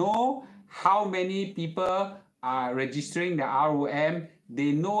 They know how many people are registering the ROM.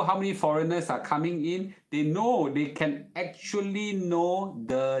 They know how many foreigners are coming in. They know, they can actually know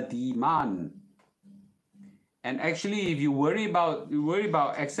the demand. And actually, if you worry about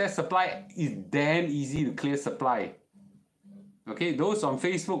excess supply, it's damn easy to clear supply. Okay, those on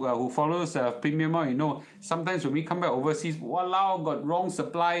Facebook who follows Premium, sometimes when we come back overseas, walao, got wrong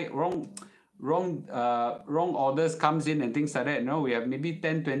supply, wrong orders comes in and things like that. We have maybe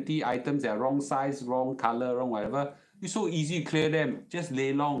 10, 20 items that are wrong size, wrong color, wrong whatever. It's so easy to clear them. Just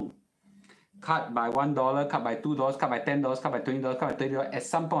lay long. Cut by $1, cut by $2, cut by $10, cut by $20, cut by $30. At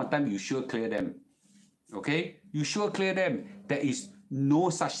some point in time, you sure clear them. Okay? You sure clear them. There is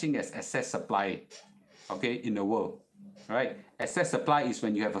no such thing as excess supply, okay, in the world. Right? Excess supply is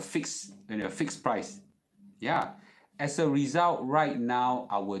when you have a fixed price. Yeah. As a result, right now,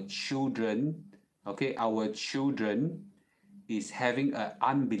 our children is having an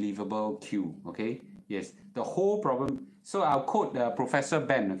unbelievable queue. Okay. Yes. The whole problem. So I'll quote Professor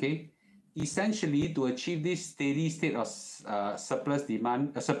Ben. Okay. Essentially, to achieve this steady state of surplus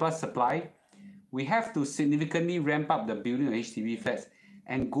supply, we have to significantly ramp up the building of HDB flats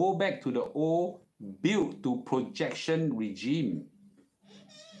and go back to the old build to projection regime.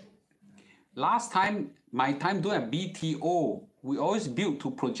 Last time, my time doing a BTO, we always build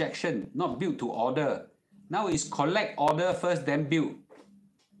to projection, not build to order. Now it's collect, order first, then build.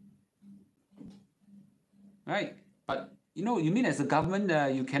 Right? But you mean as a government,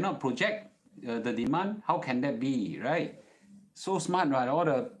 you cannot project the demand? How can that be, right? So smart, right? All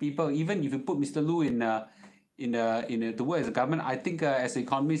the people, even if you put Mr. Lu in the work as a government, I think as an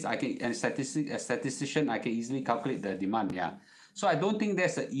economist, and a statistician, I can easily calculate the demand. Yeah. So I don't think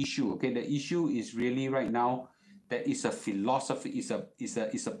that's an issue. Okay, the issue is really right now that it's a philosophy,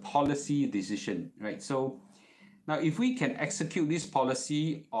 it's a policy decision, right? So now, if we can execute this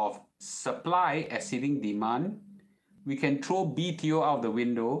policy of supply exceeding demand, we can throw BTO out the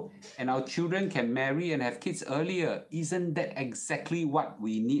window, and our children can marry and have kids earlier. Isn't that exactly what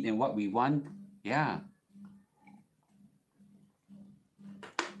we need and what we want? Yeah.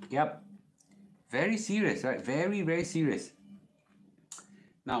 Yep. Very serious, right? Very, very serious.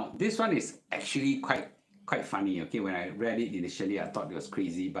 Now, this one is actually quite funny, okay? When I read it initially, I thought it was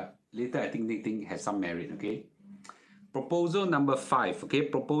crazy, but later I think it has some merit, okay? Proposal number 5, okay?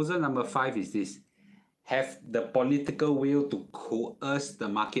 Proposal number 5 is this. Have the political will to coerce the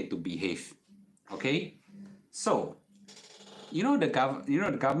market to behave, okay? So, the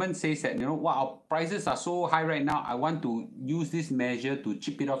government says that, our prices are so high right now, I want to use this measure to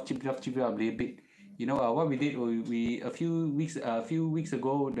chip it off a little bit. What we did, a few weeks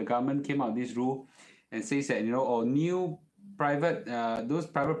ago, the government came out with this rule and says that, new private, those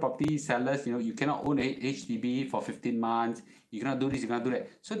private property sellers, you cannot own a HDB for 15 months. You cannot do this, you cannot do that.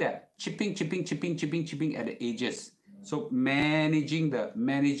 So they're chipping at the edges. So managing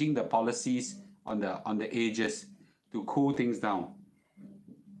the policies on the edges to cool things down.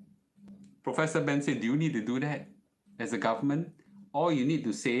 Professor Ben said, do you need to do that as a government? All you need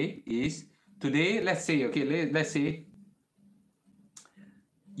to say is, today, let's say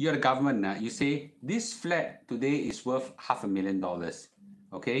you're the government. You say, this flat today is worth $500,000.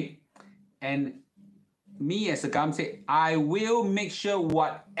 Okay? And me as a government say, I will make sure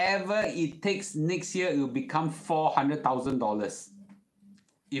whatever it takes next year, it will become $400,000.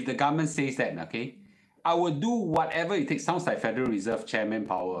 If the government says that, okay? I will do whatever it takes. Sounds like Federal Reserve Chairman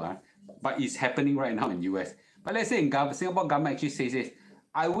power, but it's happening right now in US. But let's say in Singapore government actually says this,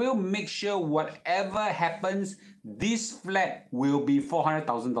 I will make sure whatever happens, this flat will be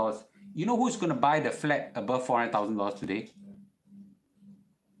 $400,000. You know who's going to buy the flat above $400,000 today?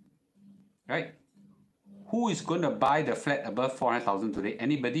 Right? Who is going to buy the flat above 400,000 today?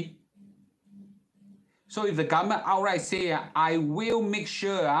 Anybody? So if the government outright say, I will make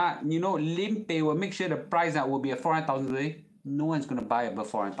sure, Lim Pei will make sure the price will be at 400,000 today, no one's going to buy above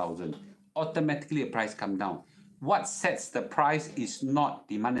 400,000. Automatically the price come down. What sets the price is not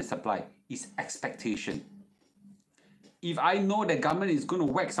demand and supply, it's expectation. If I know the government is going to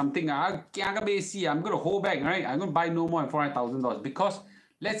whack something, I'm going to hold back, right? I'm going to buy no more than $400,000 because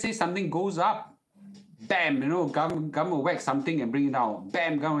let's say something goes up, bam, government will whack something and bring it down.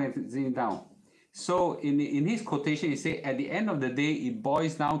 Bam, government will bring it down. So in his quotation, he said, at the end of the day, it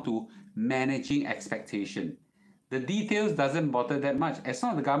boils down to managing expectation. The details doesn't bother that much. As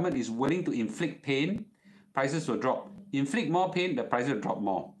long as the government is willing to inflict pain, prices will drop. Inflict more pain, the prices will drop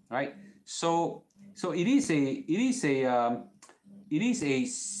more, right? So it is a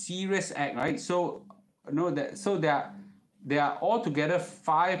serious act, right? So there are altogether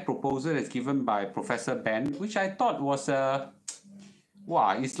 5 proposals that's given by Professor Ben, which I thought was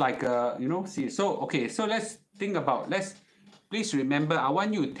wow, it's like see. So okay, so let's think about. Please remember. I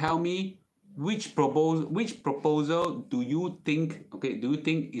want you to tell me which proposal do you think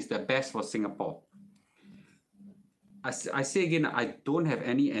is the best for Singapore? I say again, I don't have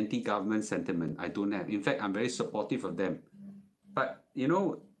any anti-government sentiment. I don't have. In fact, I'm very supportive of them. But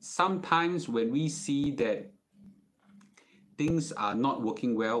sometimes when we see that things are not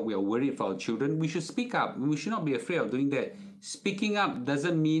working well, we are worried for our children, we should speak up. We should not be afraid of doing that. Speaking up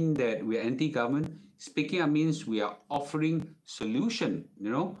doesn't mean that we're anti-government. Speaking up means we are offering solution.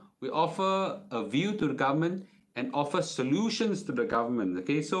 We offer a view to the government and offer solutions to the government.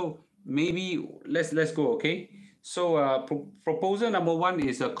 Okay, so maybe let's go. Okay, so proposal number 1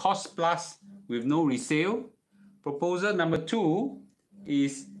 is a cost plus with no resale. Proposal number 2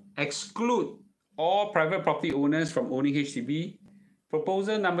 is exclude all private property owners from owning HDB.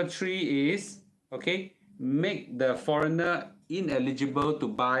 Proposal number 3 is make the foreigner ineligible to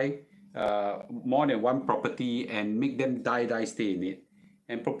buy more than one property and make them die stay in it.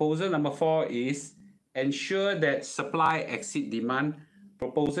 And proposal number 4 is ensure that supply exceed demand.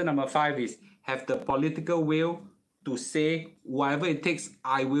 Proposal number 5 is have the political will to say whatever it takes,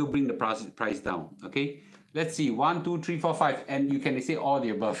 I will bring the price down. Okay, let's see, 1, 2, 3, 4, 5, and you can say all the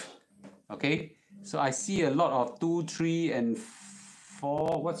above. Okay, so I see a lot of 2, 3, and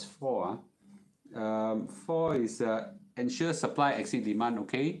 4. What's 4? 4 is ensure supply exceed demand.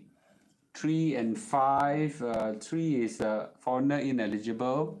 Okay, 3 and 5. 3 is foreigner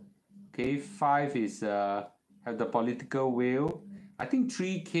ineligible. Okay, 5 is have the political will. I think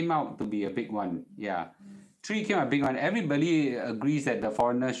 3 came out to be a big one. Yeah, 3 came out a big one. Everybody agrees that the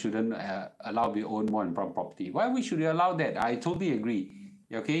foreigners shouldn't allow to own more than one property. Why should we allow that? I totally agree.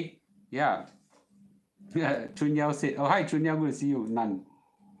 Okay, yeah. Chun Yao said, oh hi Chun Yao, good to see you. None.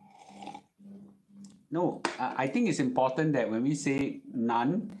 No, I think it's important that when we say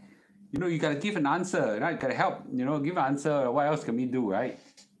none, you got to give an answer, right? Got to help, give an answer. What else can we do, right?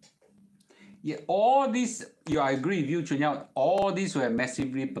 Yeah, all these, I agree with you, Chun Yao. All these will have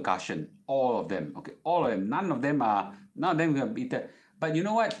massive repercussion. All of them, okay, all of them. None of them will be better. But you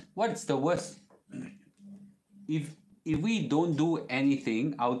know what? What's the worst? If we don't do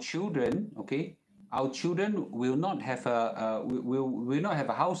anything, our children, will not have will not have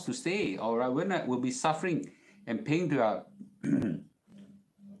a house to stay, or will be suffering and paying to our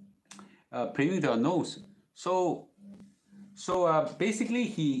paying to our nose. So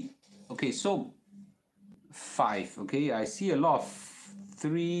basically so 5. Okay, I see a lot of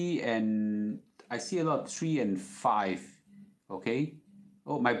 3 and 5. Okay.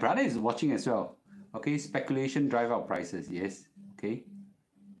 Oh, my brother is watching as well. Okay, speculation drive up prices. Yes. Okay.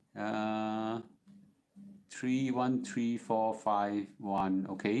 3, 1, 3, 4, 5, 1.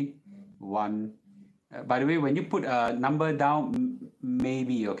 Okay, 1. By the way, when you put a number down,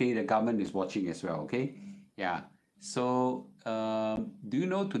 maybe the government is watching as well. Okay, yeah. So do you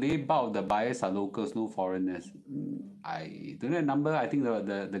know today bulk the buyers are locals, no foreigners? I don't know the number. I think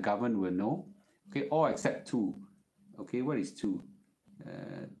the government will know. Okay, all except 2. Okay, what is 2?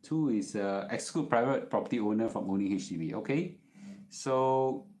 2 is exclude private property owner from owning HDB. Okay,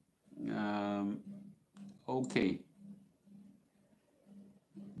 so okay,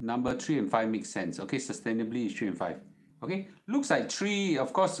 number 3 and 5 makes sense. Okay, sustainably is 3 and 5. Okay, looks like 3,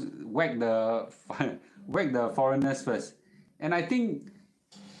 of course, whack the foreigners first. And I think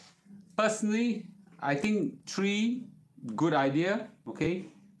personally, 3, good idea. Okay,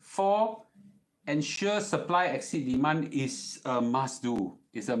 4, ensure supply exceed demand is a must do.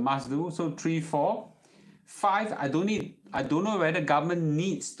 It's a must do. So 3, 4. 5, I don't know whether government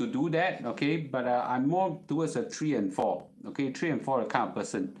needs to do that, okay, but I'm more towards a 3 and 4, okay, 3 and 4 kind of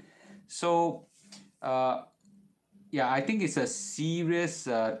person. So yeah, I think it's a serious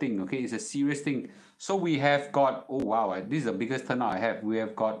thing, okay, it's a serious thing. So we have got, oh wow, this is the biggest turnout I have. We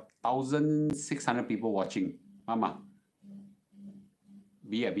have got 1,600 people watching. Mama,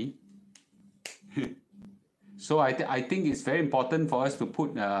 B. So I think it's very important for us to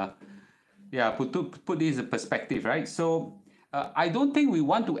put put this in perspective, right? So I don't think we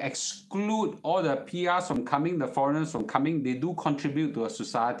want to exclude all the PRs from coming, the foreigners from coming. They do contribute to a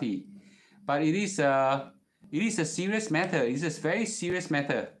society, but it is a serious matter. It's a very serious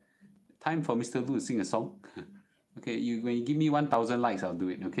matter. Time for Mr. Lu to sing a song. Okay, when you give me 1,000 likes, I'll do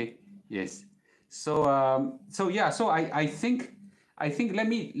it. Okay, yes. So I think let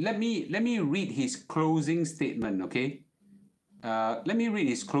me read his closing statement. Okay, let me read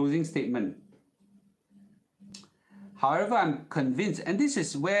his closing statement. However, I'm convinced, and this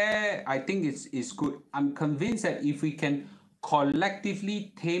is where I think it's good. I'm convinced that if we can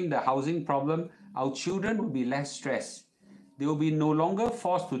collectively tame the housing problem, our children will be less stressed. They will be no longer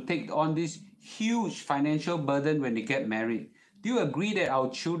forced to take on this huge financial burden when they get married. Do you agree that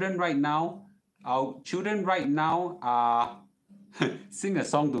our children right now are sing a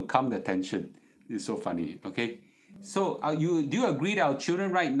song to calm the tension? It's so funny, okay? So do you agree that our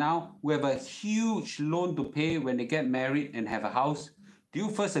children right now will have a huge loan to pay when they get married and have a house? Do you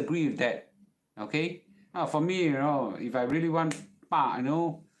first agree with that? Okay. Now for me, if I really want,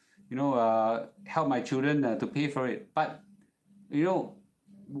 help my children to pay for it, but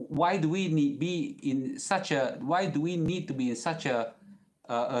why do we need to be in such a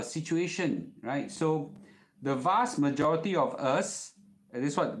situation, right? So the vast majority of us, and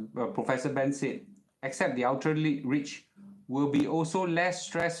this is what Professor Ben said, except the ultra rich, will be also less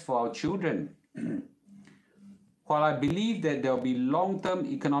stressed for our children. While I believe that there will be long-term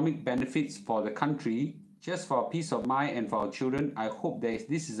economic benefits for the country, just for peace of mind and for our children, I hope that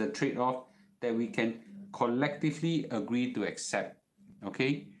this is a trade-off that we can collectively agree to accept.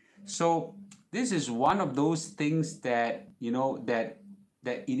 Okay, so this is one of those things that that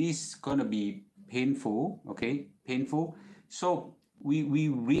it is going to be painful. Okay, painful. So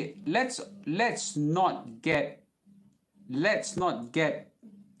let's not get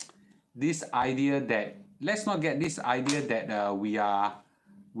this idea that we are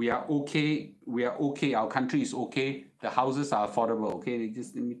okay, our country is okay, the houses are affordable. Okay,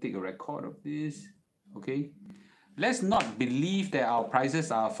 just let me take a record of this. Okay, let's not believe that our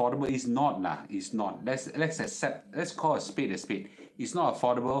prices are affordable. It's not lah. It's not. Let's call a spade a spade. It's not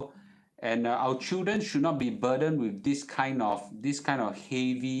affordable, and our children should not be burdened with this kind of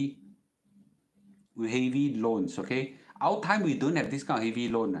heavy loans. Okay, our time we don't have this kind of heavy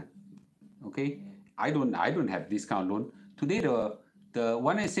loan. Okay, I don't have this kind of loan. Today the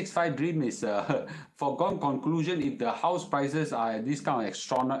 1865 dream is a foregone conclusion if the house prices are at this kind of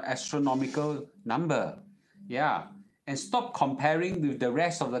astronomical number. Yeah, and stop comparing with the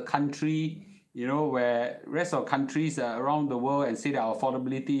rest of the country, where rest of countries around the world, and say that our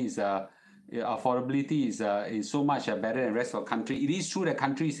affordability is so much better than the rest of the country. It is true that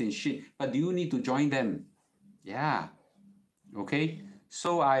country is in shit, but do you need to join them? Yeah. Okay.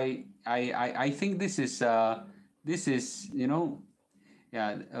 So I think this is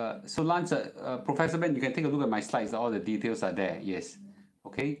yeah. So Lance, Professor Ben, you can take a look at my slides. All the details are there. Yes.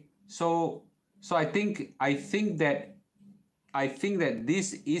 Okay. So I think that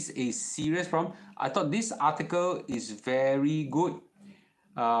this is a serious problem. I thought this article is very good,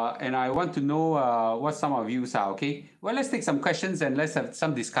 and I want to know what some of views are. Okay. Well, let's take some questions and let's have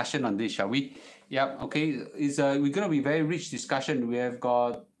some discussion on this, shall we? Yeah. Okay. We're gonna be very rich discussion. We have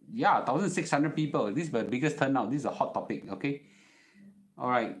got 1,600 people. This is the biggest turnout. This is a hot topic. Okay. All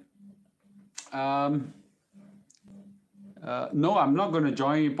right. No, I'm not going to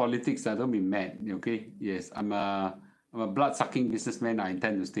join politics. Don't be mad. Okay. Yes, I'm a blood-sucking businessman. I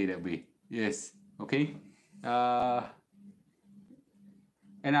intend to stay that way. Yes. Okay. And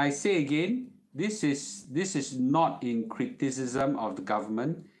I say again, this is not in criticism of the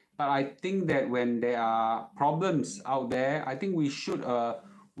government, but I think that when there are problems out there, I think we should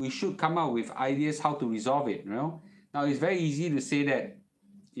come up with ideas how to resolve it. Now it's very easy to say that.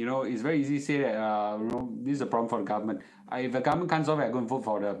 This is a problem for the government. If the government can't solve it, I'm going to vote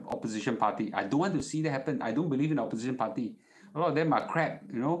for the opposition party. I don't want to see that happen. I don't believe in the opposition party. A lot of them are crap,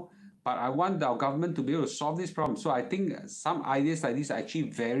 but I want our government to be able to solve this problem. So I think some ideas like this are actually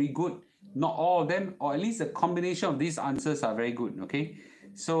very good. Not all of them, or at least a combination of these answers are very good. Okay,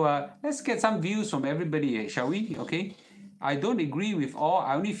 So let's get some views from everybody, shall we? Okay. I don't agree with all.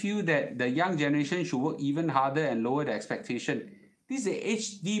 I only feel that the young generation should work even harder and lower the expectation. This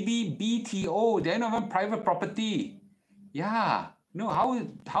is HDB BTO. They're not even private property. Yeah. No,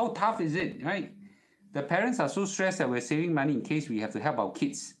 how tough is it, right? The parents are so stressed that we're saving money in case we have to help our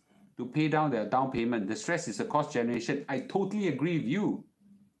kids to pay down their down payment. The stress is across generation. I totally agree with you.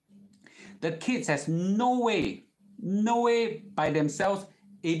 The kids has no way by themselves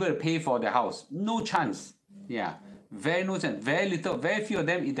able to pay for their house. No chance. Yeah. Very no chance. Very little. Very few of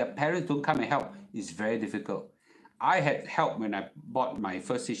them, if their parents don't come and help, it's very difficult. I had help when I bought my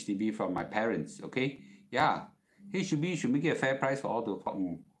first HDB from my parents. Okay. Yeah. HDB should make it a fair price for all the...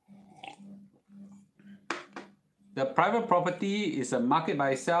 The private property is a market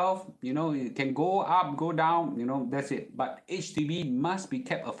by itself. You know, it can go up, go down, you know, that's it. But HDB must be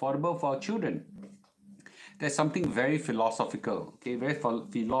kept affordable for our children. There's something very philosophical, okay, very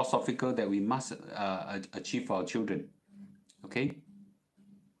philosophical that we must achieve for our children. Okay.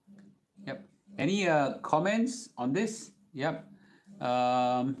 Yep. Any comments on this? Yep.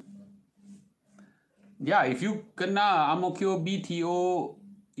 Yeah, if you kena Ang Mo Kio BTO,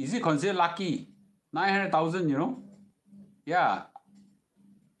 is it considered lucky? 900,000, you know? Yeah.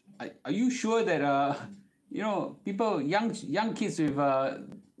 Are you sure that you know, people, young kids with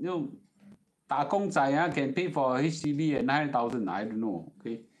you know, 打工仔 can pay for HDB at 900,000? I don't know.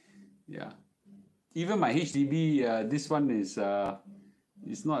 Okay. Yeah. Even my HDB, this one is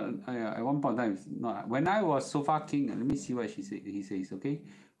it's not at one point in time. It's not. When I was Sofa King, let me see what he says. Okay.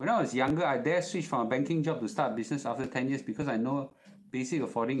 When I was younger, I dare switch from a banking job to start a business after 10 years because I know basic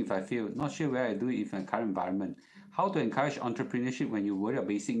affording if I fail. Not sure where I do it if in current environment. How to encourage entrepreneurship when you worry about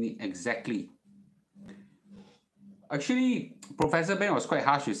basic need? Exactly. Actually, Professor Ben was quite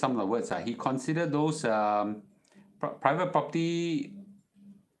harsh with some of the words. He considered those private property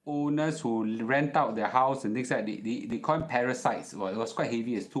owners who rent out their house and things like that, they call them parasites. Well, it was quite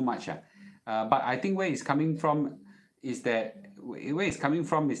heavy, it's too much. But I think where it's coming from is that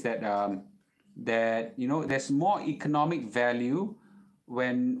that you know, there's more economic value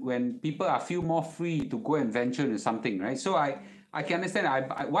when people feel more free to go and venture into something, right? So I can understand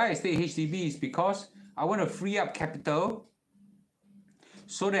why I stay HDB is because I want to free up capital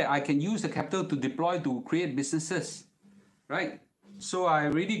so that I can use the capital to deploy to create businesses, right? So I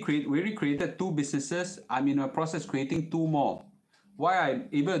already created 2 businesses. I'm in a process creating 2 more. Why I'm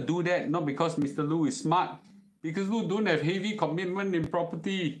able to do that? Not because Mr. Lu is smart, because Lu don't have heavy commitment in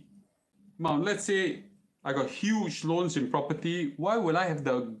property. Now, let's say I got huge loans in property. Why will I have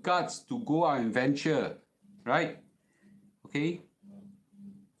the guts to go out and venture, right? Okay.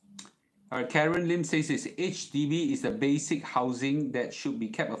 Karen Lim says this, HDB is the basic housing that should be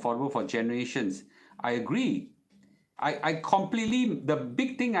kept affordable for generations. I agree. I completely, the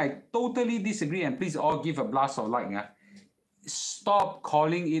big thing I totally disagree, and please all give a blast of light. Stop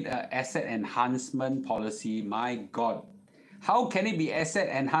calling it an asset enhancement policy. My God. How can it be asset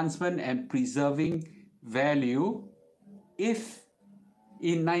enhancement and preserving value if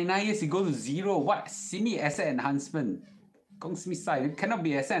in 99 years it goes to 0? What semi-asset enhancement? It cannot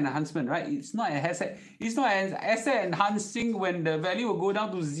be asset enhancement, right? It's not an asset. It's not an asset enhancing when the value will go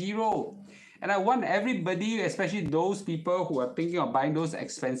down to 0. And I want everybody, especially those people who are thinking of buying those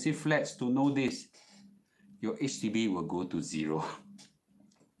expensive flats, to know this. Your HDB will go to 0.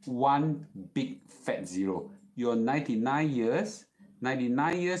 One big fat 0. Your 99 years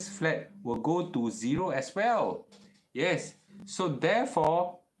flat will go to 0 as well. Yes. So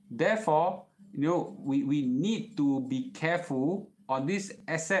therefore, you know, we need to be careful on this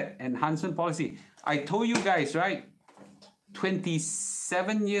asset enhancement policy. I told you guys, right?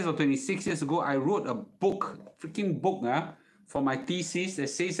 27 years or 26 years ago, I wrote a book, freaking book, for my thesis that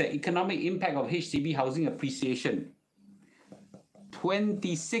says the economic impact of HDB housing appreciation.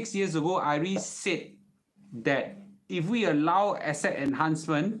 26 years ago, I already said that if we allow asset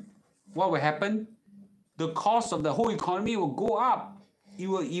enhancement, what will happen? The cost of the whole economy will go up. It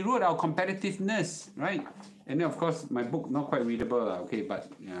will erode our competitiveness, right? And then, of course, my book not quite readable, okay, but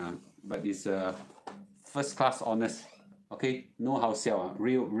it's first class honest. Okay, no how sell,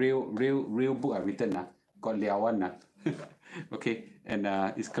 real book I've written, got liao one. Okay, and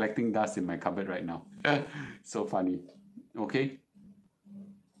it's collecting dust in my cupboard right now. So funny. Okay.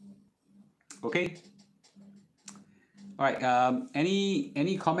 Okay. All right.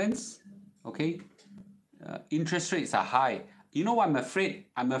 Any comments? Okay. Interest rates are high. You know what I'm afraid?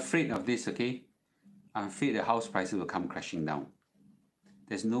 I'm afraid of this. Okay. I'm afraid the house prices will come crashing down.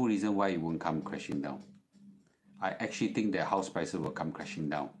 There's no reason why it won't come crashing down. I actually think that house prices will come crashing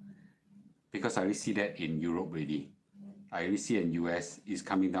down because I already see that in Europe already. I already see in US is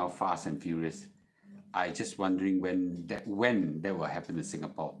coming down fast and furious. I just wondering when that will happen in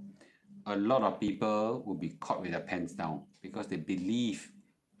Singapore. A lot of people will be caught with their pants down because they believe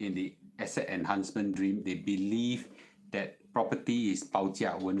in the asset enhancement dream. They believe that property is 保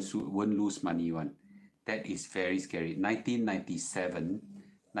价 won't lose money one. That is very scary.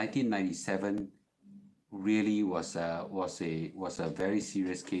 1997 really was a very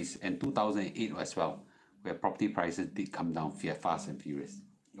serious case, and 2008 as well, where property prices did come down fast and furious.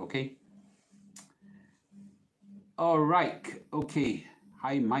 Okay. All right. Okay.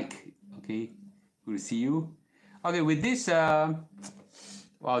 Hi, Mike. Okay. Good to see you. Okay. With this,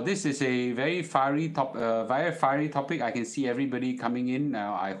 well, this is a very fiery topic. I can see everybody coming in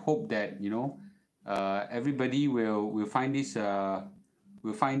now. I hope that everybody will find this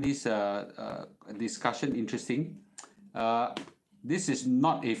discussion interesting. This is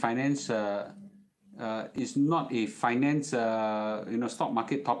not a finance stock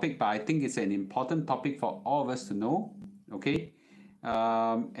market topic, but I think it's an important topic for all of us to know. Okay,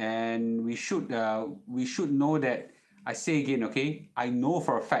 and we should know that. I say again, okay, I know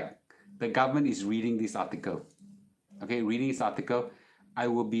for a fact the government is reading this article. Okay, reading this article, I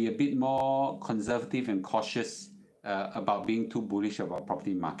will be a bit more conservative and cautious about being too bullish about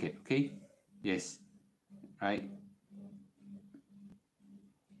property market. Okay, yes, right.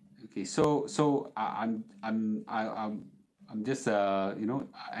 Okay, so I'm just I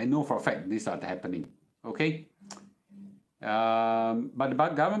know for a fact these are happening. Okay, but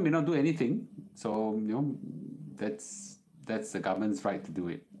the government may not do anything. So that's the government's right to do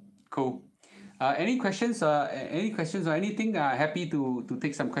it. Cool. Any questions? Any questions or anything? Happy to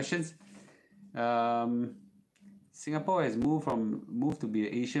take some questions. Singapore has moved to be the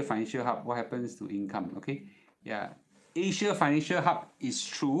Asia financial hub. What happens to income? Okay, yeah, Asia financial hub is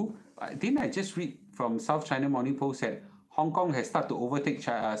true. Didn't I just read from South China Morning Post that Hong Kong has started to overtake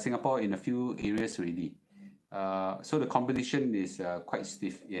Singapore in a few areas already. So the competition is quite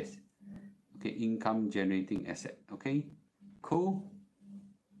stiff. Yes. Okay, income generating asset. Okay, cool.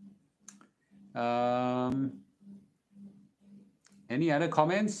 Any other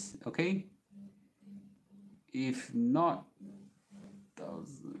comments? Okay. If not,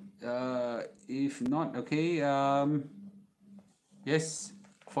 okay. Yes.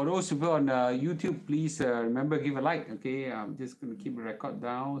 For those people on YouTube, please remember give a like. Okay, I'm just gonna keep a record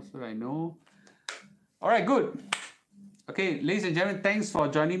down so I know. All right, good. Okay, ladies and gentlemen, thanks for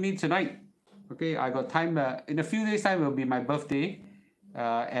joining me tonight. Okay, I got time. In a few days' time, will be my birthday,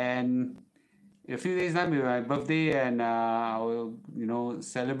 and in a few days' time will be my birthday, and I will,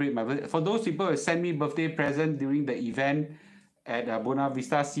 celebrate my birthday. For those people who send me birthday present during the event at Bouna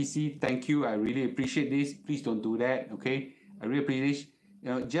Vista CC, thank you. I really appreciate this. Please don't do that. Okay, I really appreciate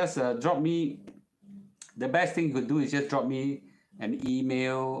this. Just drop me. The best thing you could do is just drop me an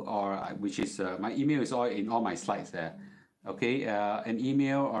email, or which is my email is all in all my slides there. Okay, an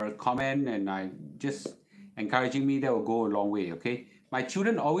email or a comment, and I just encouraging me, that will go a long way. Okay, my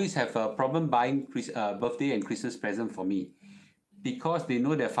children always have a problem buying birthday and Christmas present for me because they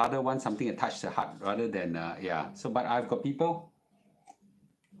know their father wants something to touch the heart rather than So, but I've got people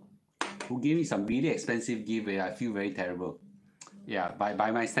who give me some really expensive gift where I feel very terrible. Yeah, by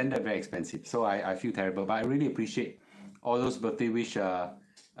my standard, very expensive. So I feel terrible, but I really appreciate all those birthday wish. The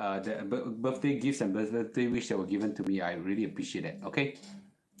birthday gifts and birthday wish that were given to me. I really appreciate it. Okay.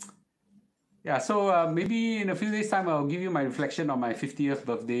 Yeah, so maybe in a few days' time, I'll give you my reflection on my 50th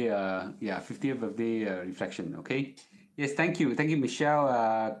birthday. 50th birthday reflection. Okay. Yes, thank you,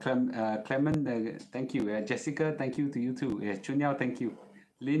 Michelle, Clement, thank you, Jessica, thank you to you too. Yes, Chunyao, thank you,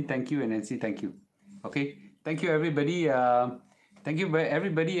 Lynn, thank you, and Nancy, thank you. Okay, thank you everybody. Thank you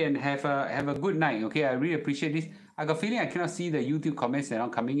everybody, and have a good night. Okay, I really appreciate this. I got a feeling I cannot see the YouTube comments that are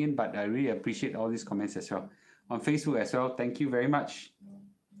coming in, but I really appreciate all these comments as well. On Facebook as well, thank you very much.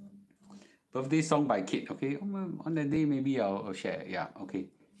 Birthday song by Kate. Okay, on that day maybe I'll share. Yeah, okay.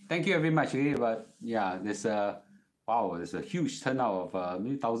 Thank you very much. Okay, but yeah, there's a huge turnout of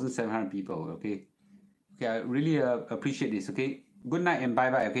maybe 1,700 people. Okay, I really appreciate this. Okay, good night and bye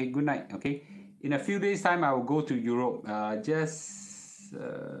bye. Okay, good night. Okay, in a few days time I will go to Europe. Just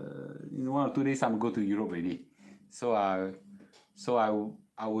in 1 or 2 days I'm go to Europe already. So I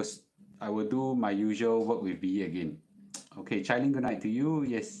will do my usual work with BE again. Okay, Chilin, good night to you.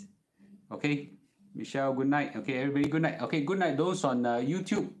 Yes. Okay, Michelle, good night. Okay, everybody, good night. Okay, good night those on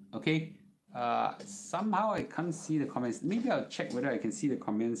YouTube. Okay, somehow I can't see the comments. Maybe I'll check whether I can see the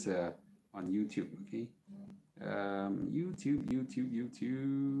comments on YouTube. Okay,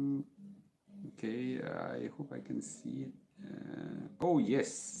 YouTube. Okay, I hope I can see it. Oh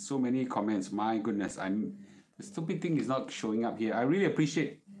yes, so many comments. My goodness, The stupid thing is not showing up here. I really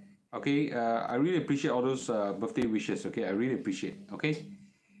appreciate. Okay, I really appreciate all those birthday wishes. Okay, I really appreciate. Okay,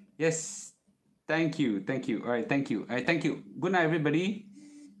 yes, thank you, thank you. All right, thank you. All right, thank you. Good night, everybody.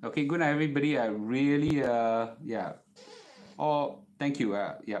 Okay, good night, everybody. I really, yeah. Oh, thank you.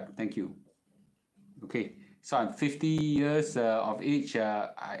 Yeah, thank you. Okay, so I'm 50 years of age.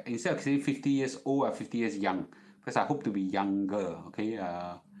 Instead of saying 50 years old, I'm 50 years young because I hope to be younger. Okay,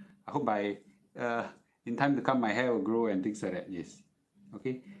 I hope by in time to come my hair will grow and things like that. Yes.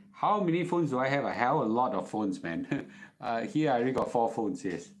 Okay. How many phones do I have? I have a lot of phones, man. Here I already got 4 phones.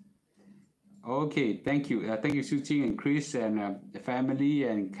 Yes. Okay. Thank you. Thank you, Su Ching and Chris and the family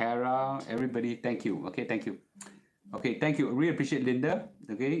and Kara, everybody. Thank you. Okay. Thank you. Okay, thank you. Really appreciate Linda.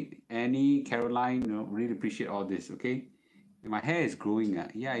 Okay, Annie, Caroline. Really appreciate all this. Okay, my hair is growing.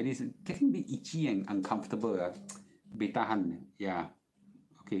 Yeah, it is getting a bit itchy and uncomfortable. Beta hun. Yeah.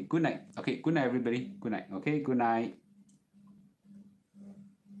 Okay. Good night. Okay. Good night, everybody. Good night. Okay. Good night.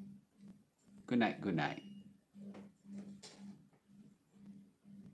 Good night. Good night.